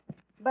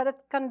 but it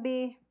can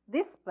be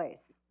this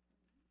place,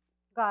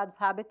 God's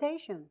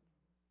habitation,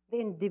 the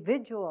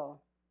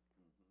individual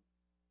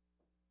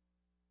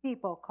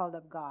people called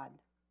of God.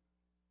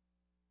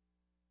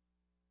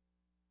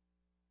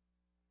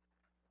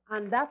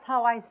 And that's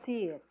how I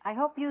see it. I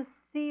hope you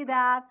see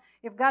that.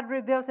 If God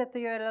reveals it to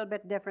you a little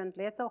bit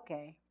differently, it's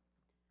okay.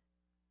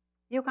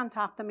 You can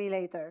talk to me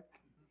later.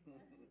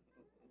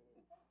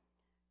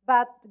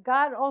 But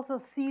God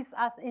also sees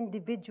us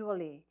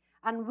individually,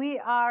 and we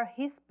are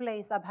His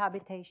place of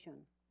habitation.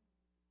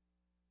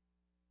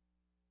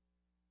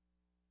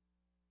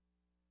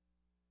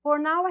 For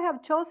now I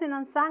have chosen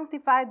and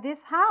sanctified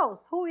this house.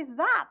 Who is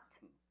that?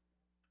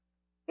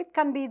 It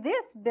can be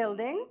this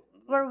building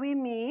where we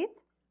meet,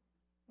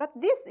 but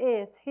this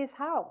is His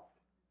house.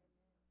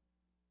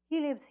 He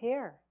lives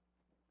here.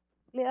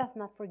 Let us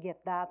not forget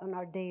that on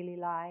our daily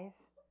life.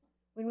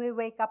 When we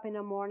wake up in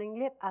the morning,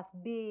 let us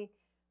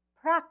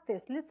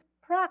let's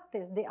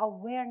practice the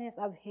awareness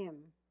of Him.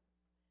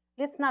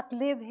 Let's not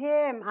leave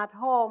Him at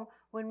home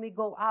when we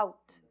go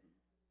out,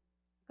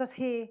 because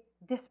He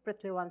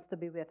desperately wants to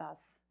be with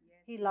us.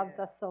 He loves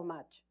us so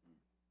much.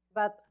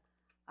 But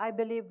I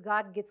believe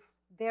God gets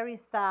very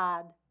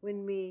sad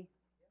when we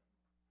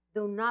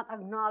do not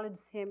acknowledge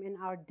Him in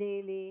our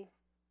daily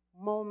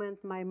moment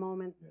by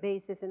moment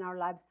basis in our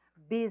lives,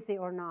 busy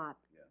or not.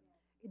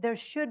 There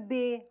should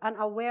be an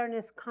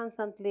awareness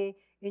constantly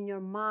in your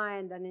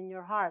mind and in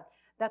your heart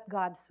that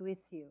God's with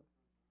you.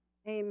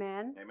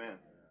 Amen. Amen.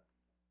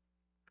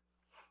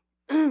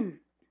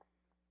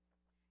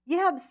 Ye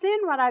have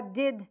seen what I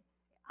did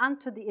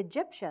unto the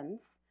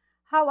Egyptians,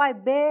 how I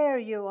bare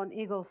you on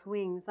eagle's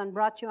wings and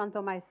brought you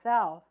unto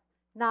myself.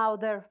 Now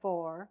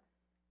therefore,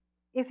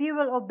 if you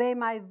will obey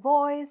my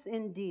voice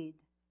indeed.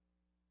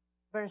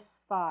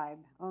 Verse 5,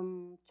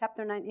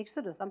 chapter 9,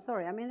 Exodus. I'm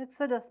in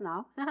Exodus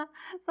now.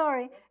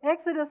 Sorry.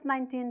 Exodus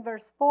 19,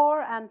 verse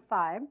 4 and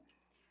 5.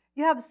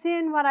 You have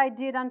seen what I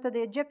did unto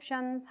the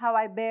Egyptians, how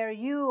I bare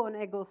you on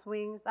eagle's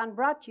wings and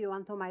brought you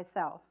unto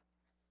myself.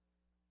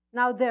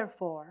 Now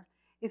therefore,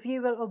 if ye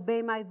will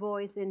obey my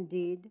voice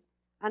indeed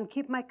and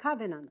keep my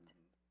covenant,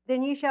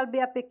 then ye shall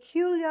be a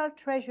peculiar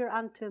treasure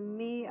unto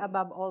me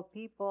above all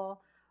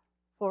people,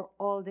 for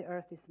all the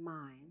earth is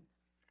mine.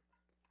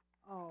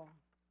 Oh,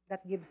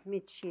 that gives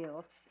me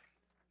chills.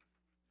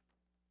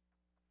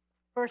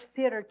 1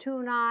 Peter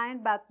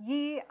 2:9, but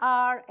ye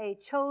are a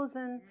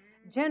chosen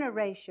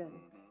generation,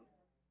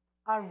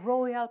 a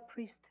royal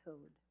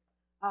priesthood,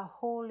 a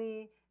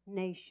holy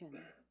nation,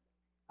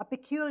 a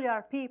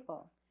peculiar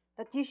people,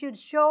 that ye should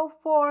show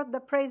forth the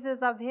praises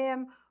of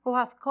Him who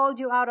hath called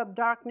you out of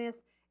darkness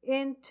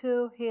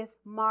into His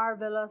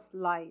marvelous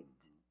light.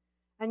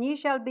 And ye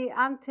shall be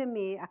unto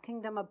me a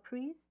kingdom of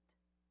priests,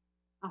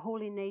 a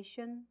holy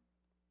nation.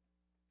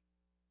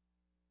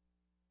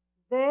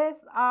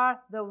 These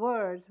are the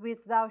words which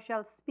thou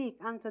shalt speak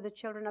unto the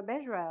children of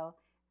Israel.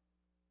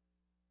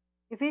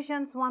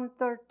 Ephesians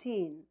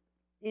 1:13,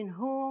 in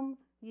whom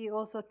ye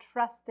also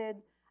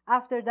trusted,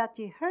 after that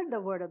ye heard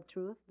the word of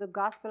truth, the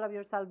gospel of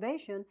your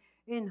salvation,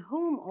 in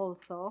whom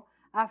also,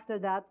 after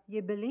that ye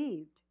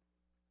believed,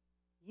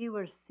 ye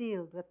were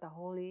sealed with the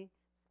Holy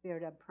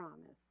Spirit of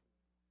promise.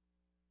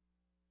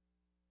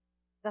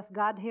 Does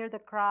God hear the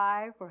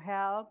cry for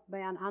help by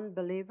an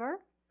unbeliever?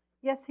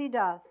 Yes, He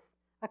does.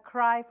 A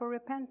cry for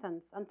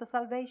repentance unto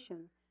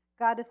salvation.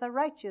 God is a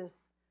righteous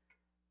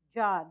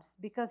judge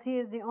because He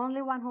is the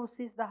only one who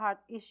sees the heart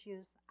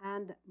issues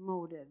and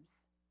motives.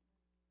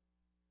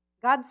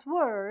 God's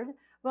word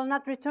will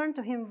not return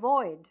to Him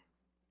void.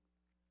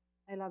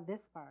 I love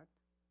this part.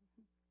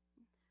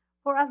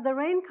 For as the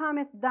rain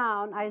cometh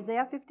down,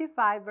 Isaiah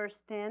 55, verse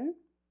 10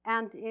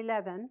 and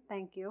 11,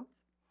 thank you.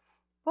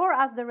 For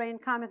as the rain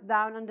cometh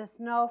down and the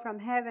snow from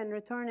heaven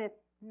returneth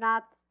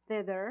not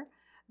thither,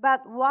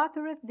 but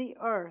watereth the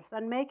earth,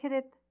 and maketh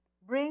it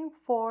bring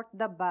forth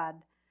the bud,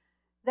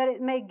 that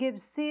it may give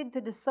seed to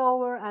the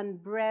sower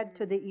and bread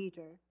to the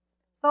eater.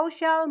 So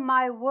shall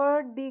my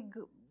word be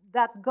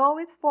that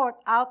goeth forth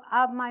out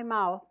of my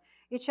mouth.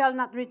 It shall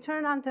not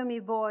return unto me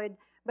void,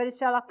 but it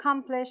shall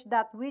accomplish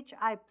that which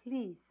I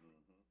please,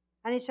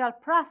 and it shall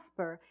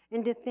prosper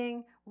in the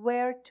thing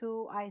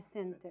whereto I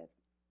sent it.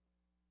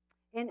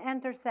 In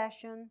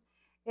intercession,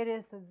 it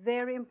is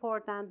very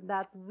important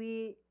that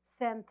we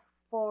send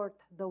forth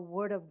the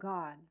Word of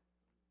God.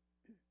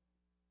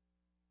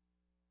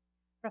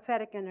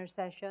 Prophetic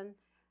intercession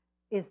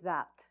is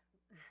that.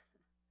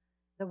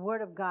 The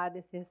Word of God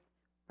is His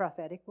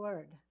prophetic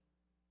word.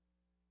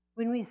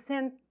 When we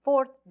send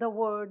forth the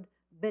word,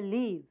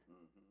 believe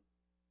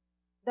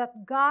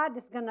that God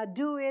is going to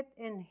do it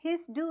in His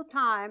due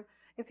time.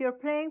 If you're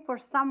praying for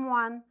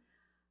someone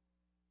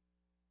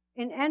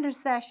in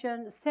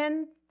intercession,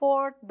 send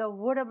forth the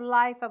word of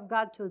life of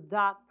God to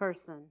that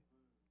person.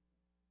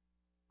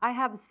 I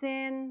have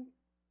seen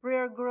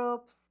prayer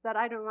groups that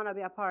I don't want to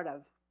be a part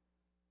of.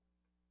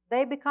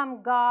 They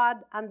become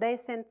God and they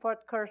send forth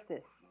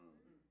curses.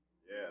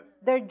 Yes.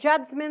 Their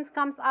judgments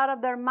comes out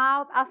of their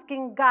mouth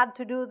asking God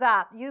to do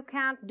that. You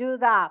can't do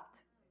that.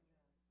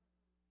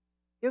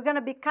 You're going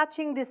to be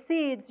catching the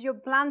seeds you're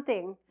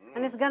planting,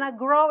 and it's going to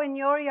grow in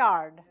your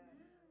yard.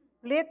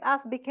 Let us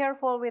be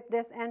careful with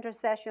this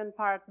intercession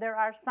part. There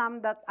are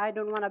some that I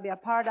don't want to be a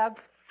part of.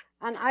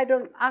 And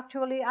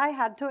I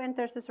had 2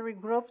 intercessory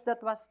groups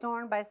that was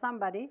torn by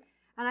somebody,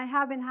 and I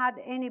haven't had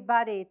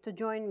anybody to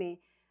join me.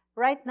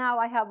 Right now,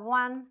 I have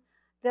one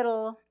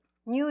little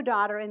new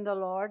daughter in the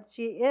Lord.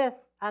 She is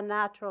a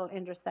natural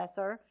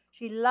intercessor.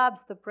 She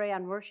loves to pray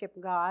and worship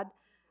God,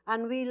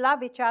 and we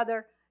love each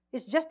other.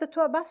 It's just the 2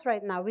 of us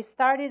right now. We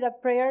started a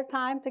prayer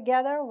time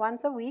together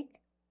once a week,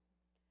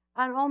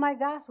 and oh my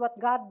gosh, what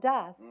God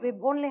does.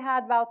 We've only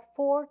had about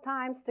 4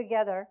 times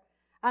together.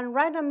 And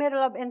right in the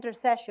middle of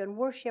intercession,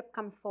 worship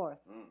comes forth.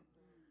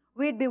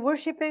 We'd be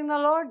worshiping the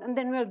Lord, and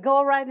then we'll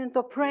go right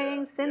into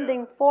praying,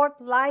 sending forth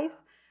life.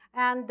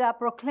 and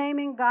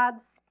proclaiming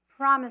God's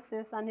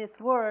promises and His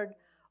word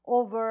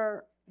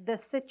over the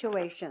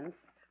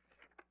situations.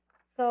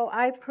 So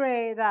I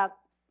pray that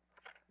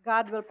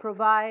God will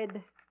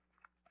provide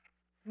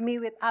me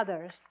with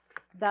others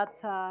that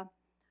are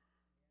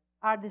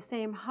the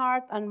same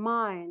heart and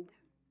mind.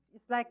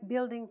 It's like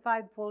building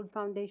fivefold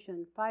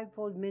foundation,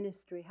 fivefold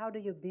ministry. How do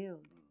you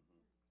build?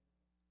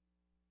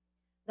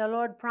 The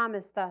Lord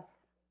promised us.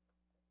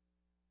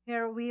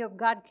 Here we of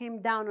God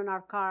came down on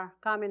our car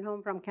coming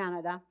home from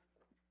Canada.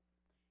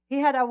 He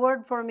had a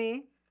word for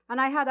me,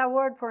 and I had a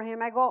word for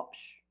him. I go,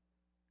 shh,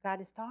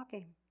 God is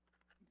talking.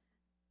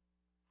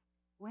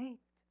 Wait.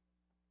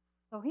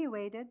 So he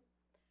waited.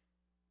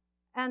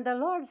 And the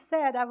Lord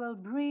said, I will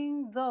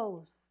bring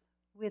those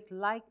with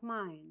like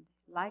mind,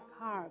 like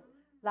heart,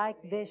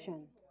 like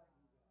vision.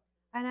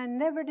 And I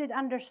never did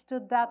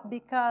understood that,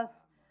 because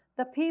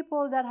the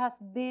people that has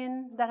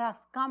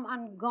come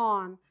and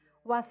gone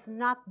was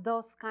not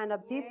those kind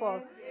of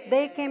people.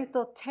 They came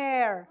to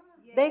tear.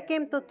 They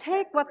came to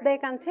take what they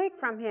can take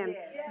from him.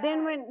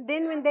 Then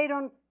when they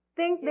don't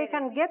think they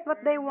can get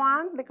what they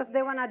want because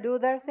they want to do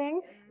their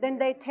thing, then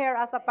they tear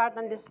us apart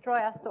and destroy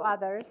us to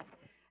others.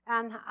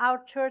 And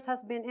our church has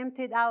been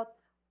emptied out.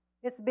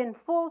 It's been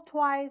full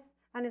twice,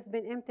 and it's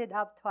been emptied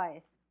out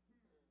twice.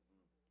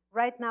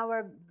 Right now,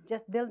 we're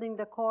just building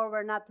the core.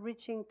 We're not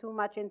reaching too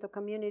much into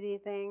community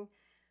thing.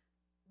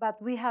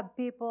 But we have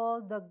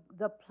people,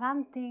 the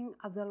planting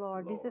of the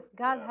Lord. This is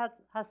God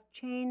has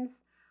changed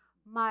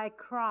my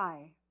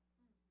cry.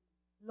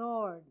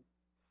 Lord,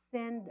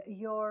 send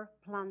your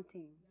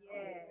planting.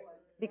 Yes.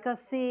 Because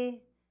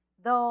see,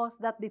 those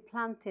that be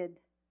planted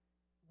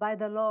by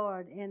the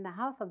Lord in the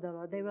house of the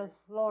Lord, they will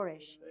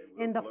flourish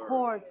in the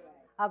courts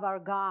of our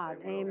God.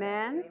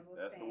 Amen.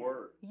 That's the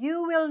word.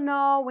 You will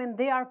know when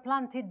they are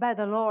planted by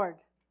the Lord.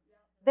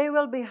 They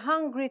will be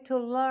hungry to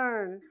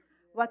learn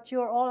what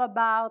you're all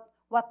about,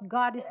 what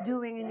God is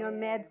doing in your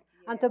midst,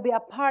 and to be a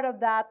part of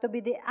that, to be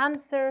the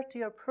answer to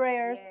your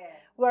prayers,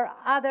 where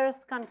others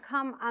can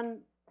come and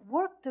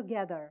work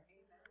together,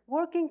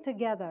 working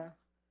together.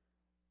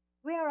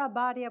 We are a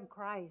body of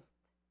Christ.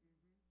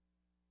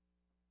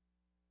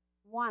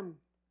 One.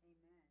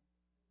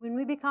 When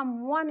we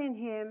become one in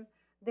Him,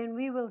 then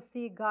we will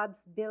see God's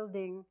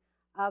building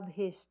of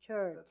His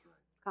church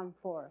come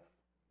forth.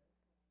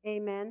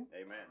 Amen.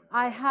 Amen.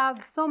 I have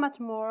so much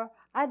more.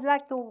 I'd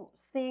like to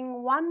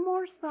sing one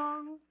more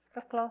song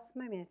to close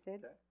my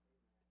message.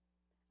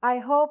 I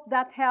hope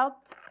that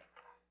helped.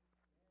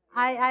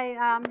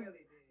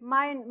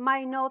 My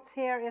notes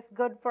here is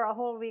good for a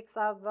whole week's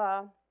of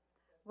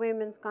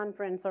women's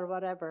conference or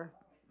whatever.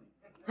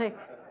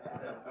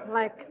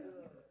 Like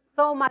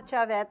so much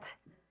of it.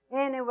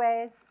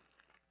 Anyways,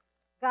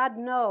 God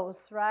knows,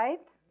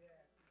 right?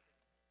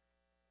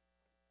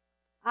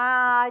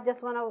 I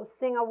just want to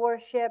sing a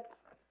worship,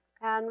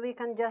 and we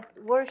can just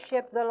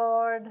worship the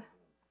Lord.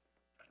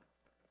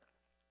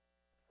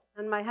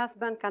 And my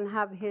husband can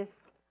have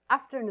his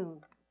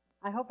afternoon.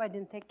 I hope I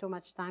didn't take too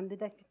much time.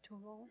 Did I take too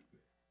long?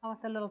 I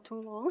was a little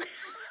too long.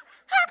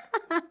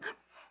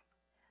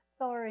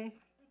 Sorry.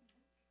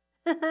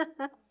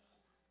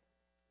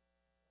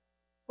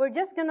 We're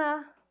just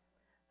gonna,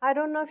 I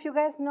don't know if you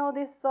guys know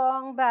this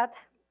song, but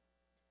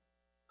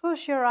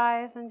close your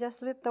eyes and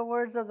just let the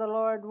words of the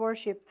Lord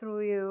worship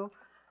through you.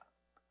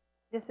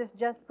 This is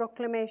just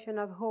proclamation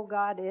of who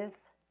God is,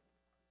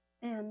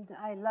 and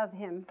I love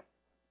Him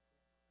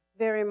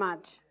very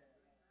much.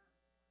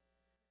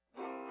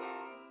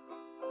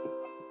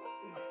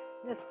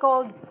 It's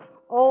called,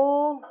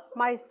 Oh,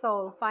 My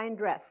Soul, Find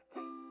Rest.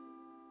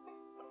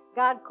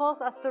 God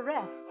calls us to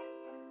rest.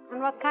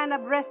 And what kind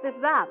of rest is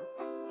that?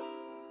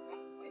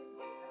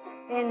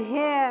 In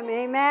Him,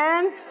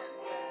 amen?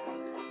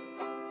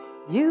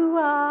 You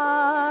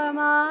are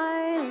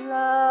my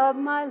love,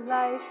 my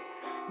life,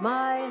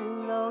 my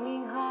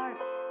longing heart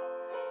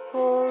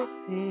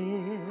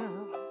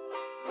fulfill.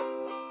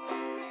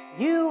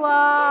 You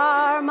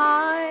are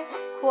my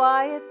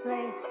quiet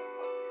place,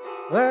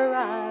 where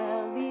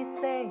I'll be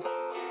safe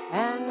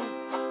and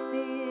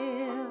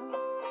still.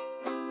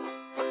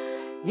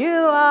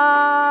 You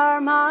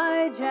are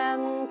my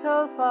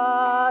gentle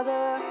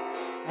Father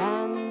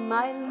and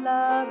my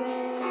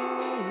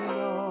loving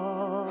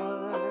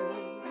Lord.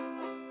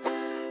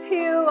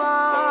 You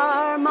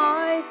are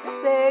my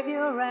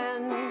Savior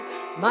and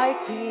my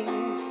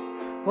King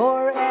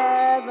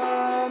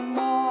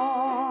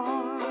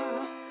forevermore.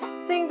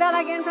 Sing that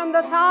again from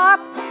the top.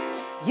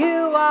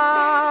 You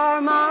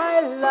are my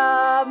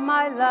love,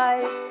 my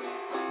life,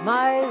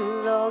 my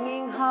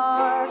longing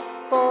heart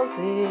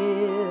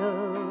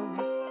fulfilled.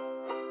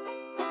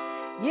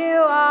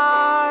 You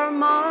are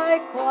my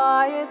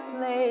quiet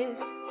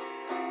place,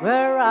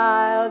 where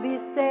I'll be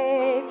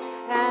safe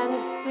and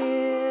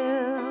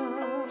still.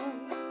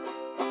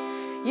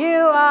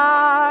 You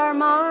are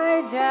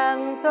my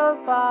gentle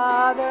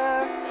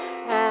Father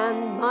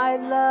and my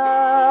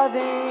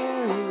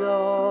loving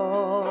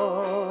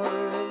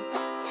Lord.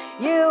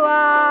 You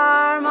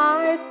are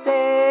my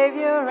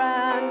Savior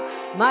and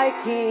my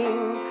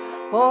King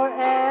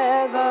forevermore.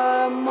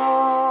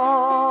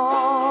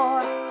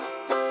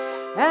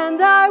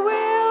 And I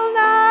will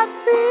not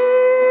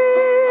fear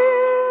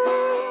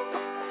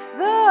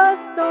the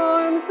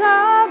storms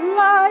of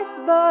life,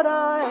 but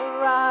I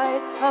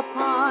ride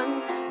upon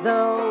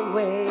the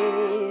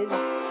waves.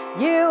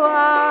 You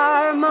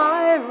are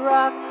my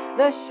rock,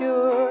 the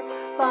sure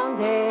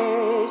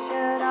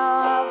foundation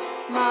of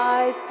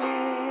my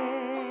faith.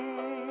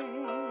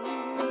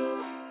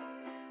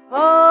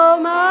 Oh,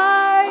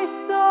 my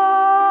soul,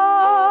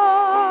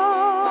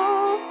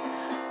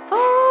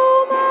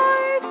 oh,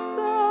 my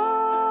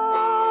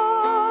soul,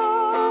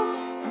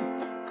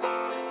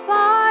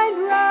 find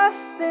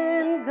rest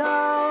in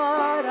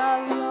God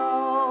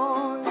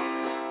alone.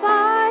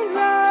 Find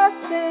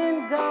rest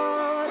in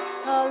God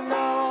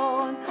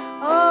alone.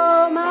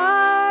 Oh,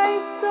 my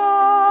soul,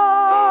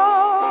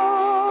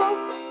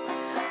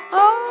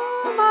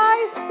 oh,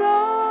 my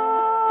soul,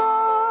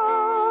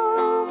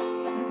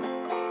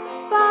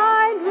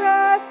 find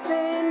rest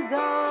in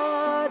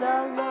God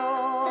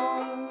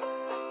alone.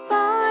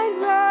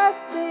 Find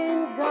rest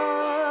in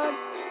God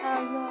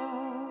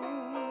alone.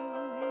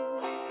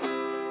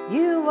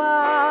 You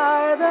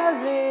are the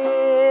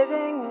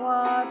living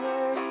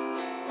water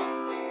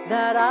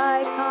that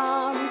I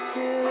come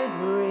to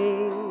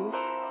drink.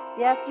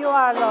 Yes, you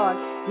are, Lord.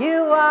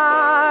 You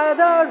are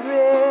the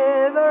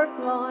river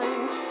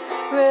flowing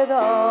with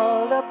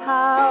all the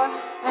power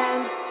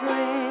and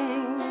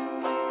strength.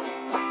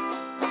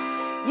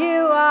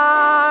 You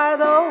are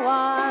the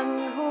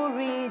one who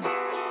reads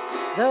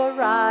the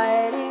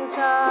writings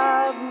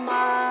of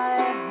my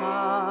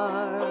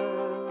heart.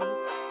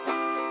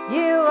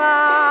 You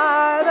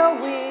are the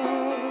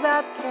wings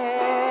that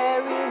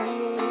carry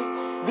me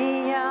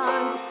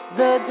beyond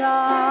the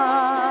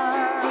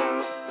dark.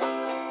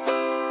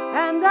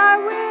 And I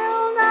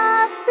will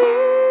not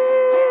fear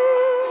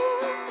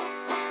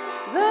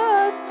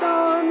the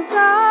storms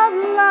of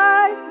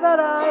life, but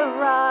I'll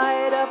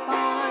ride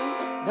upon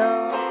the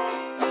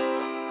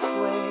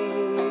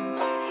waves.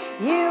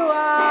 You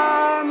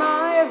are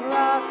my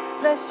rock,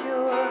 the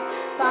sure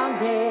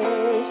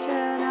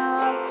foundation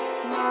of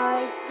my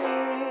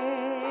faith.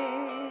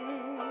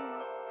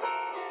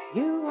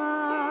 You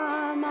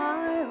are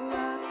my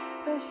rock,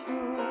 the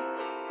sure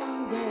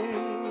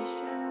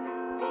foundation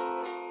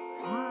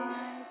of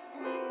my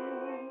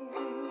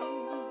faith.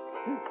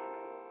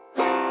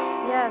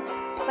 Yes,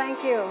 thank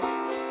you.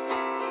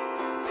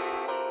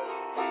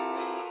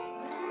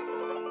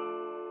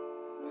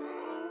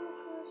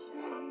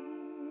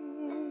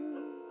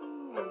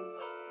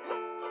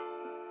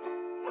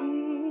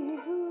 He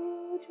who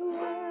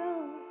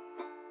dwells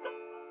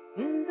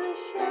in the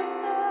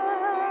shelter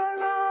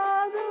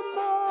of the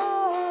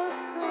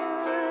Most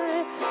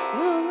High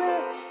will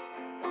rest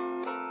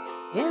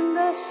in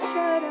the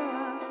shadow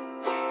of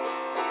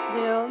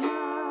the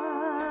Almighty.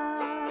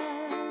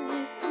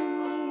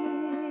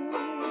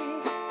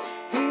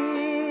 He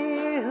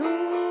who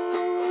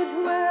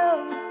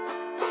dwells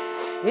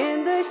in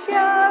the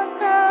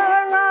shelter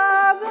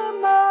of the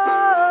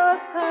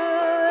Most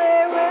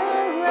High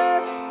will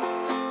rest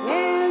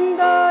in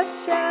the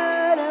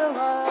shadow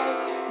of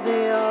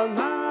the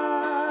Almighty.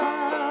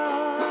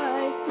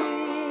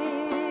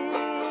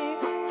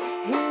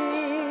 He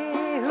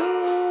who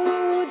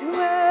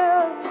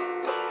dwells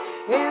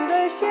in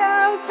the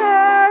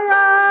shelter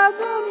of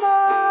the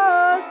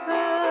Most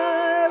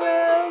High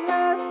will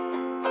rest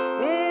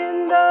in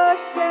the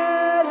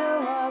shadow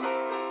of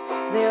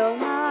the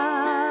Almighty.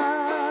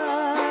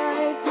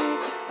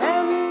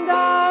 And I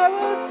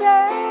will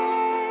say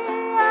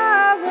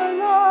of the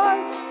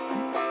Lord,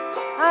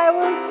 I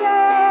will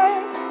say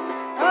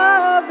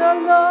of the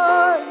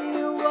Lord,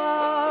 you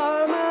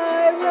are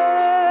my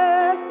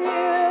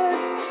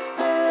refuge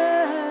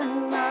and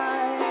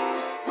my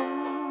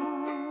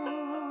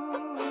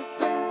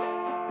fortress.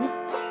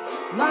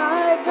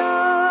 My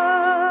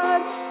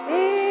God,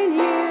 in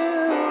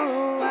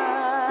you I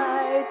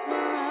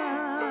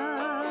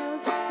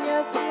trust.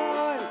 Yes,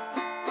 Lord,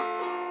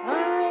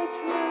 I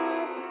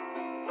trust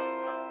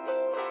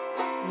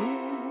you.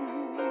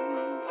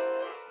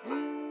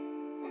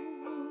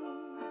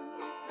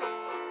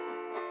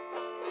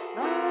 I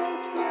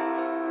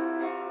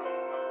trust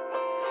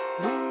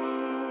you.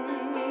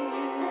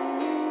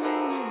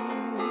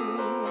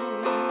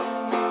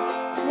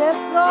 Yes,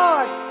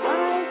 Lord, I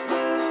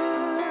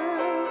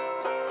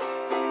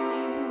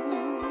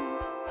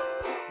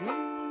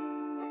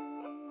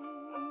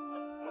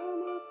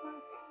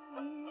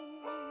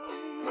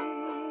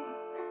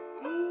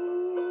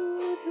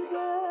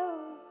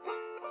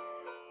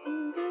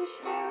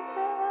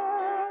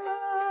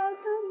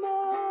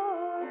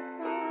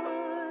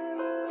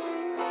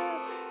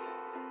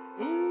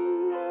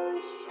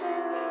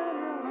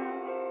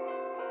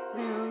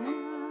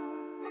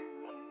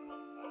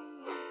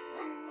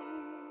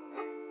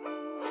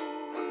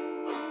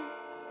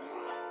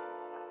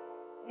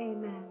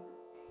Amen.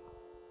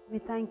 We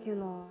thank you,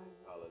 Lord,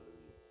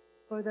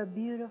 for the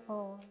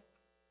beautiful,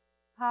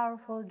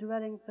 powerful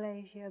dwelling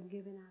place you have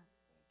given us.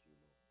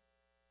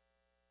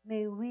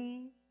 May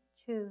we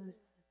choose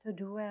to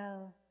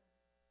dwell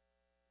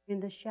in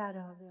the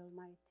shadow of the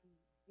Almighty.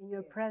 In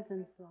your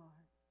presence, Lord,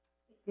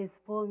 is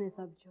fullness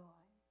of joy.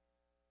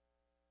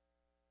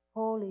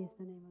 Holy is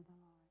the name of the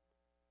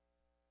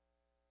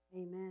Lord.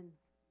 Amen.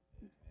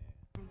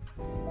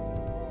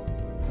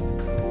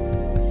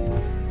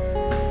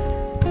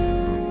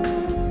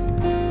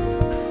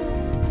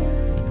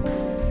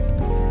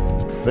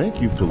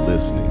 Thank you for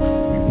listening.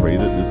 We pray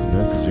that this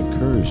message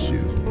encouraged you.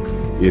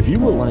 If you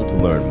would like to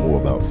learn more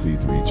about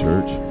C3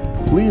 Church,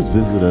 please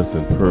visit us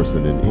in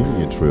person in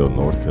Indian Trail,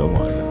 North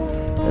Carolina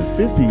at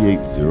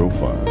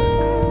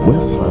 5805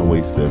 West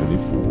Highway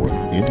 74,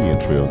 Indian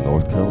Trail,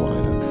 North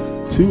Carolina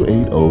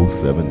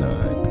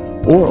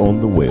 28079, or on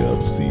the web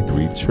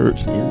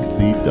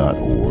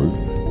c3churchnc.org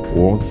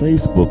or on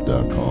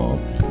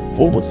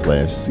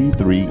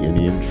facebook.com/C3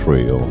 Indian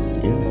Trail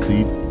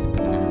NC